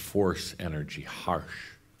call force energy, harsh.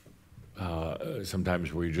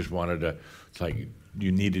 Sometimes where you just wanted to, it's like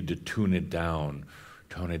you needed to tone it down.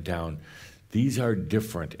 These are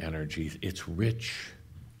different energies. It's rich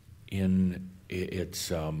in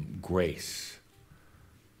its grace.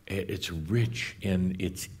 It's rich in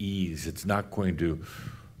its ease. It's not going to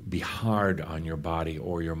be hard on your body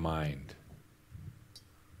or your mind.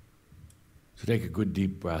 So take a good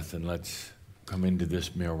deep breath and let's come into this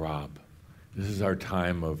Merabh. This is our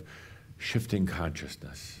time of shifting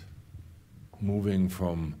consciousness, moving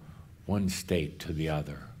from one state to the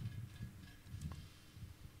other.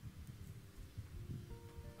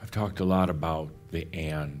 I've talked a lot about the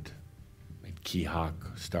and at Kihak,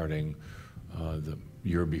 starting the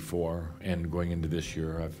year before and going into this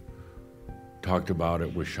year. I've talked about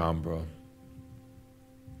it with SHAUMBRA.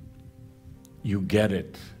 You get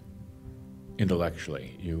it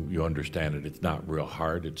intellectually. You understand it. It's not real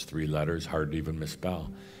hard. It's 3 letters, hard to even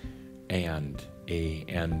misspell. And,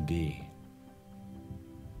 A-N-D.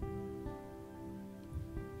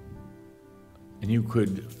 And you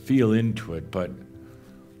could feel into it, but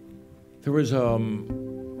there was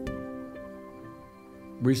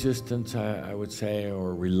resistance, I would say,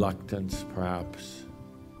 or reluctance, perhaps.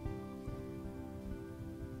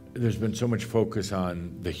 There's been so much focus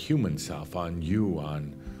on the human self, on you,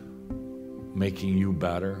 on making you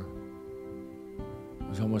better.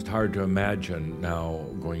 It's almost hard to imagine now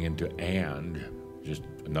going into and, just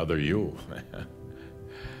another you.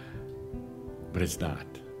 But it's not.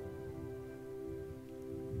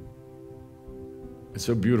 It's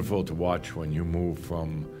so beautiful to watch when you move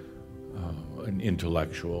from an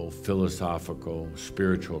intellectual, philosophical,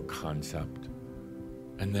 spiritual concept,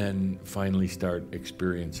 and then finally start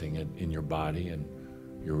experiencing it in your body and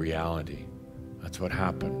your reality. That's what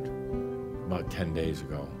happened about 10 days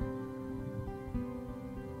ago.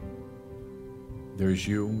 There's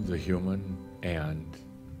you, the human, and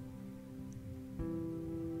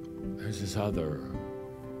there's this other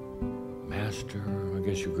master, I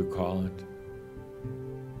guess you could call it,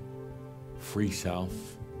 free self,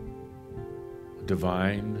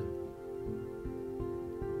 divine.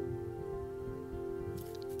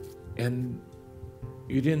 And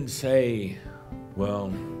you didn't say,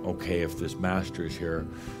 well, okay, if this master is here,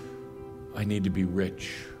 I need to be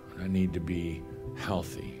rich, I need to be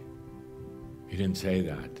healthy. You didn't say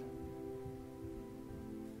that.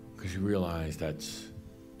 Because you realize that's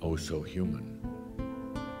oh so human.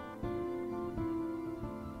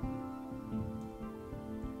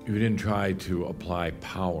 You didn't try to apply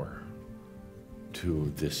power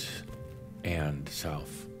to this and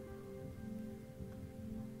self.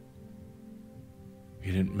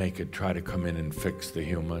 You didn't make it try to come in and fix the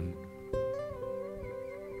human.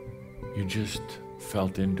 You just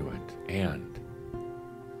felt into it. And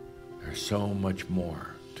there's so much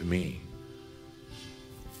more to me.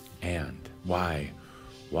 And why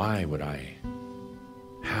would I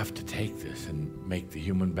have to take this and make the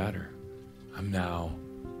human better? I'm now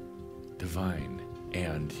divine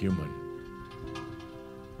and human.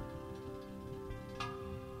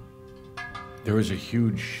 There was a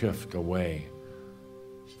huge shift away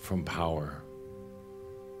from power.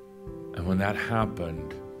 And when that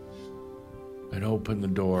happened, it opened the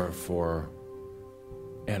door for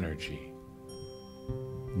energy,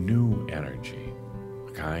 new energy,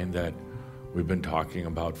 the kind that we've been talking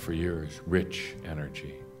about for years, rich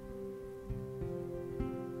energy,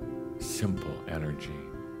 simple energy.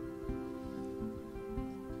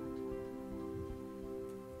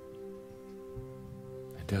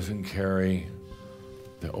 It doesn't carry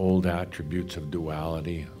the old attributes of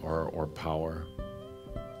duality or power.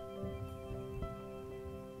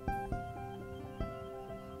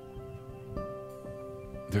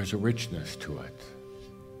 There's a richness to it.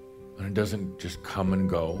 And it doesn't just come and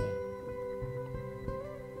go.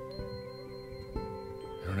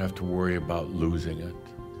 You don't have to worry about losing it.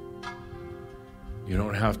 You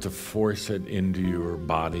don't have to force it into your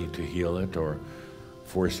body to heal it or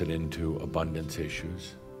force it into abundance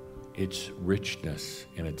issues. It's richness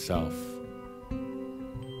in itself.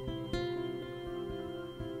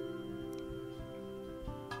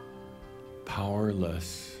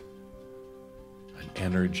 Powerless and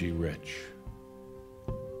energy rich.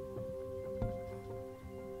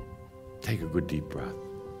 Take a good deep breath.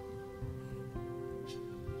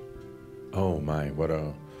 Oh my, what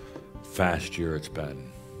a fast year it's been.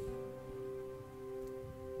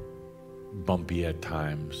 Bumpy at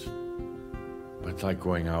times. But it's like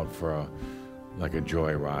going out for a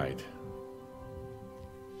joy ride.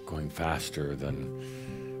 Going faster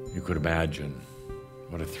than you could imagine.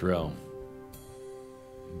 What a thrill.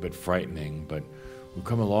 A bit frightening, but we've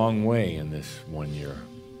come a long way in this 1 year.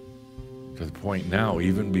 To the point now,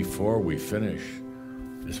 even before we finish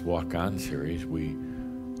this Walk On series, we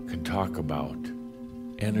can talk about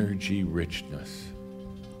energy richness.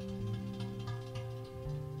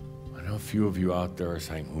 I know a few of you out there are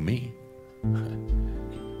saying, who, me?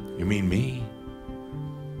 You mean me?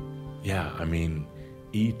 Yeah, I mean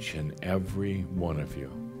each and every one of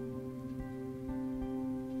you.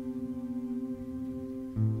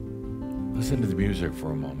 Listen to the music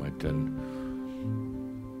for a moment and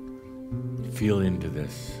feel into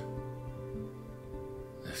this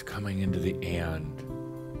coming into the and.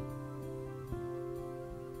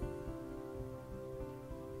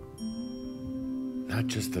 Not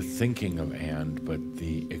just the thinking of and, but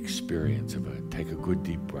the experience of it. Take a good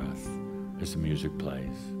deep breath as the music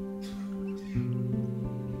plays.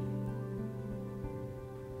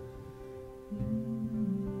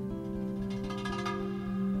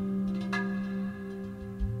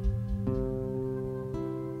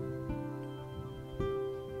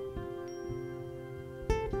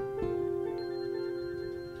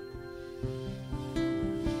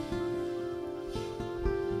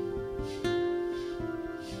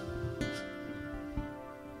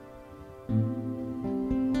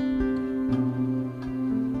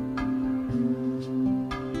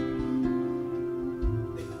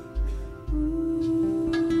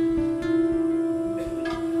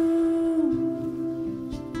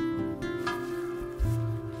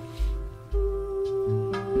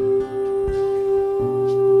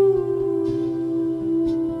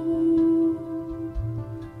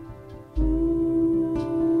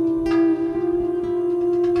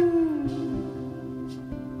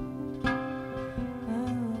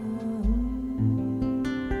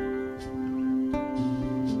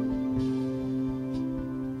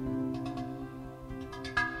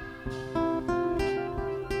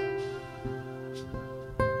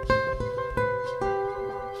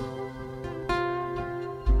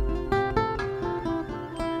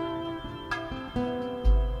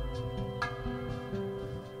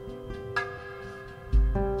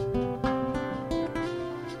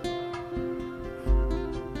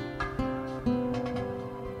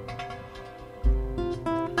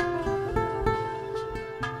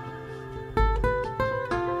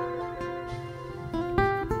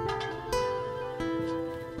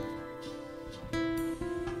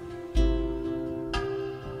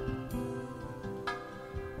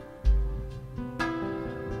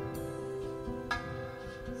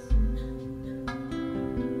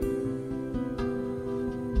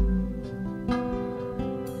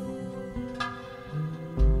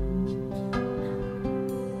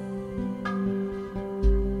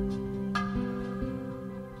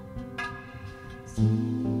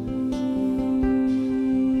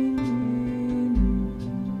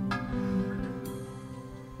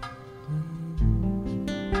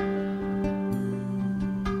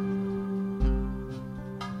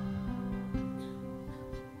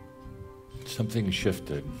 Something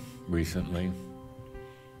shifted recently.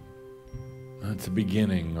 It's the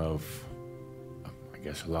beginning of, I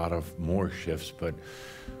guess, a lot of more shifts, but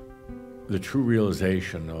the true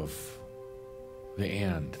realization of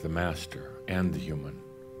the master, and the human.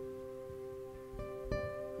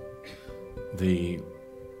 The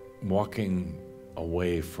walking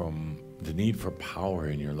away from the need for power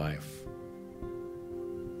in your life.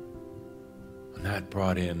 And that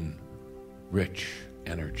brought in rich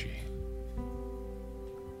energy.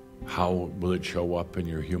 How will it show up in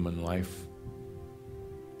your human life?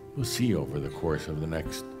 We'll see over the course of the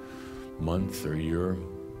next month or year.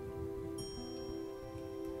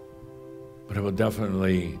 But it'll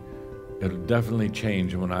definitely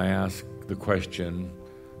change when I ask the question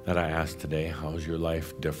that I asked today, how's your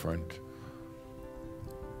life different?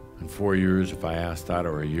 In 4 years, if I asked that,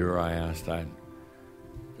 or a year I asked that,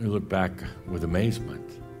 you look back with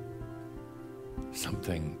amazement.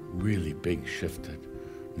 Something really big shifted.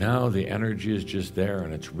 Now the energy is just there,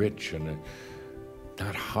 and it's rich and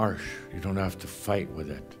not harsh. You don't have to fight with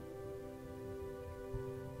it.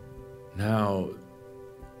 Now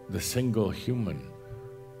the single human,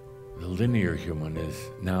 the linear human, is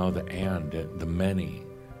now the many.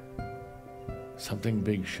 Something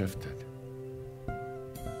big shifted.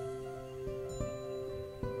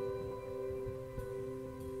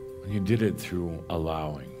 And you did it through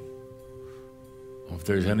allowing. If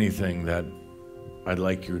there's anything that I'd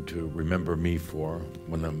like you to remember me for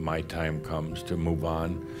when my time comes to move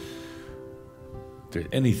on, if there's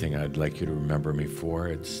anything I'd like you to remember me for,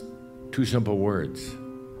 it's 2 simple words: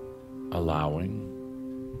 allowing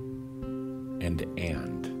and.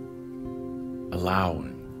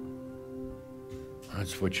 Allowing.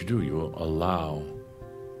 That's what you do. You allow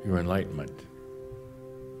your enlightenment.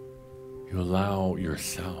 You allow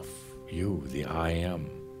yourself, you, the I am.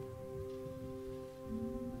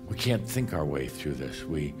 We can't think our way through this.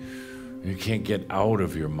 You can't get out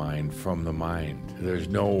of your mind from the mind. There's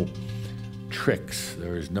no tricks.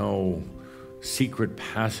 There's no secret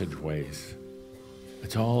passageways.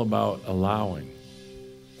 It's all about allowing.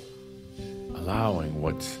 Allowing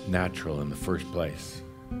what's natural in the first place.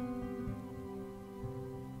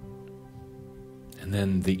 And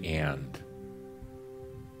then the and.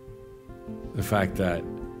 The fact that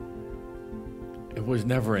it was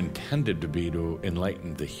never intended to be to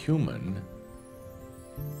enlighten the human.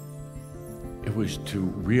 It was to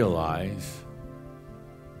realize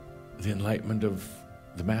the enlightenment of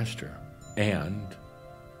the master, and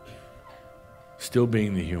still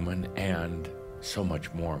being the human, and so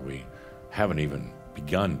much more. We haven't even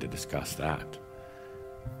begun to discuss that.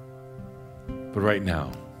 But right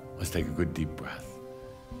now, let's take a good deep breath.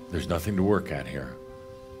 There's nothing to work at here.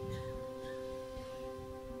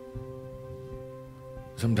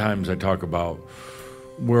 Sometimes I talk about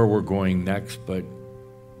where we're going next, but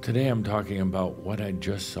today I'm talking about what I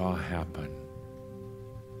just saw happen.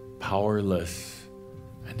 Powerless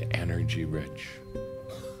and energy rich.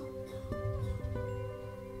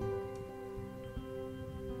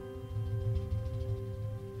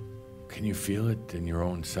 Can you feel it in your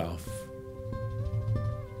own self?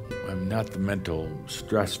 I'm not the mental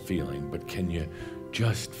stress feeling, but can you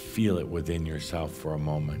just feel it within yourself for a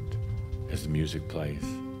moment as the music plays?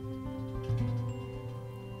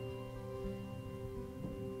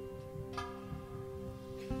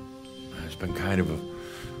 There's been kind of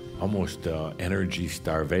almost energy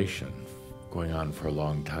starvation going on for a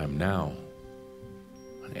long time now.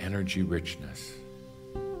 An energy richness.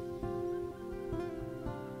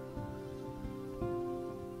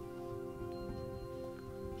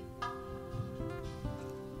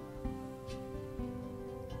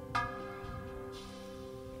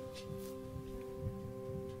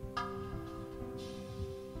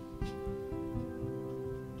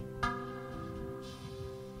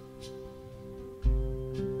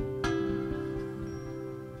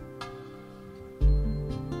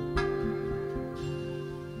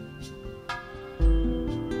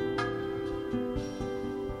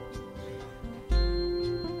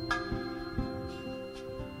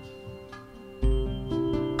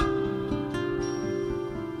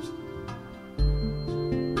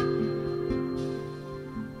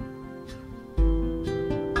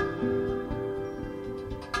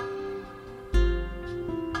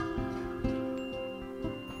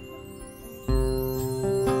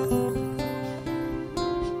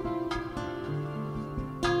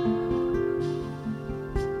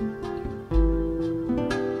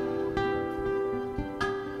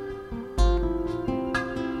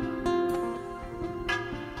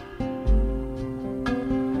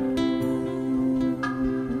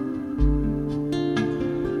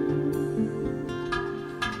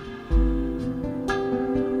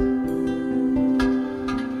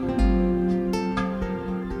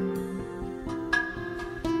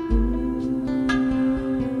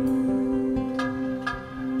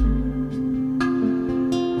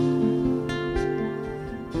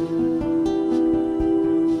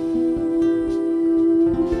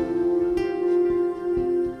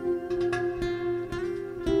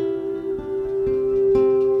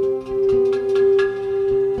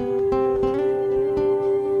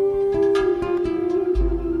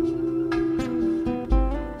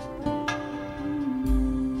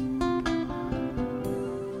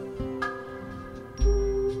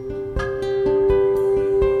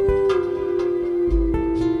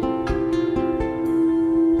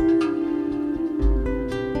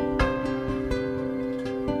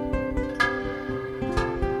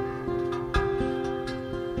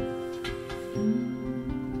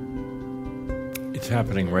 It's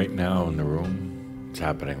happening right now in the room. It's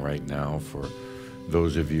happening right now for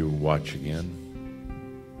those of you watching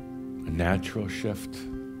in. A natural shift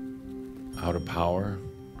out of power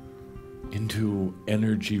into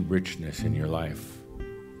energy richness in your life.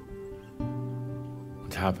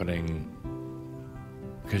 It's happening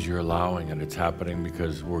because you're allowing it. It's happening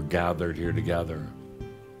because we're gathered here together.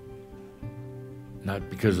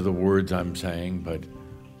 Not because of the words I'm saying, but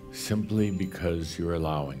simply because you're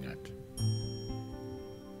allowing it.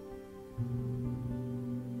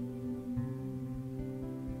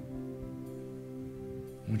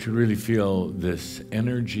 I want you to really feel this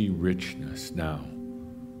energy richness now,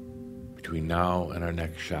 between now and our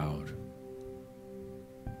next shout.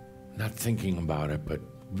 Not thinking about it, but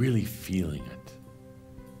really feeling it.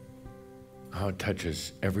 How it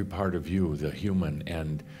touches every part of you, the human,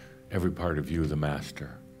 and every part of you, the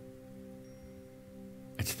master.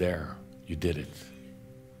 It's there. You did it.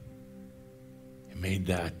 You made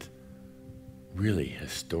that really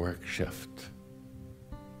historic shift.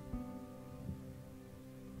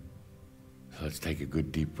 So let's take a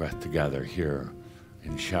good deep breath together here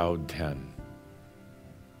in Shout 10.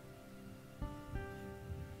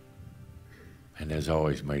 And as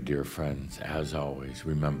always, my dear friends, as always,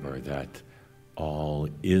 remember that all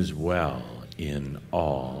is well in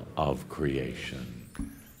all of creation.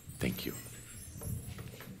 Thank you.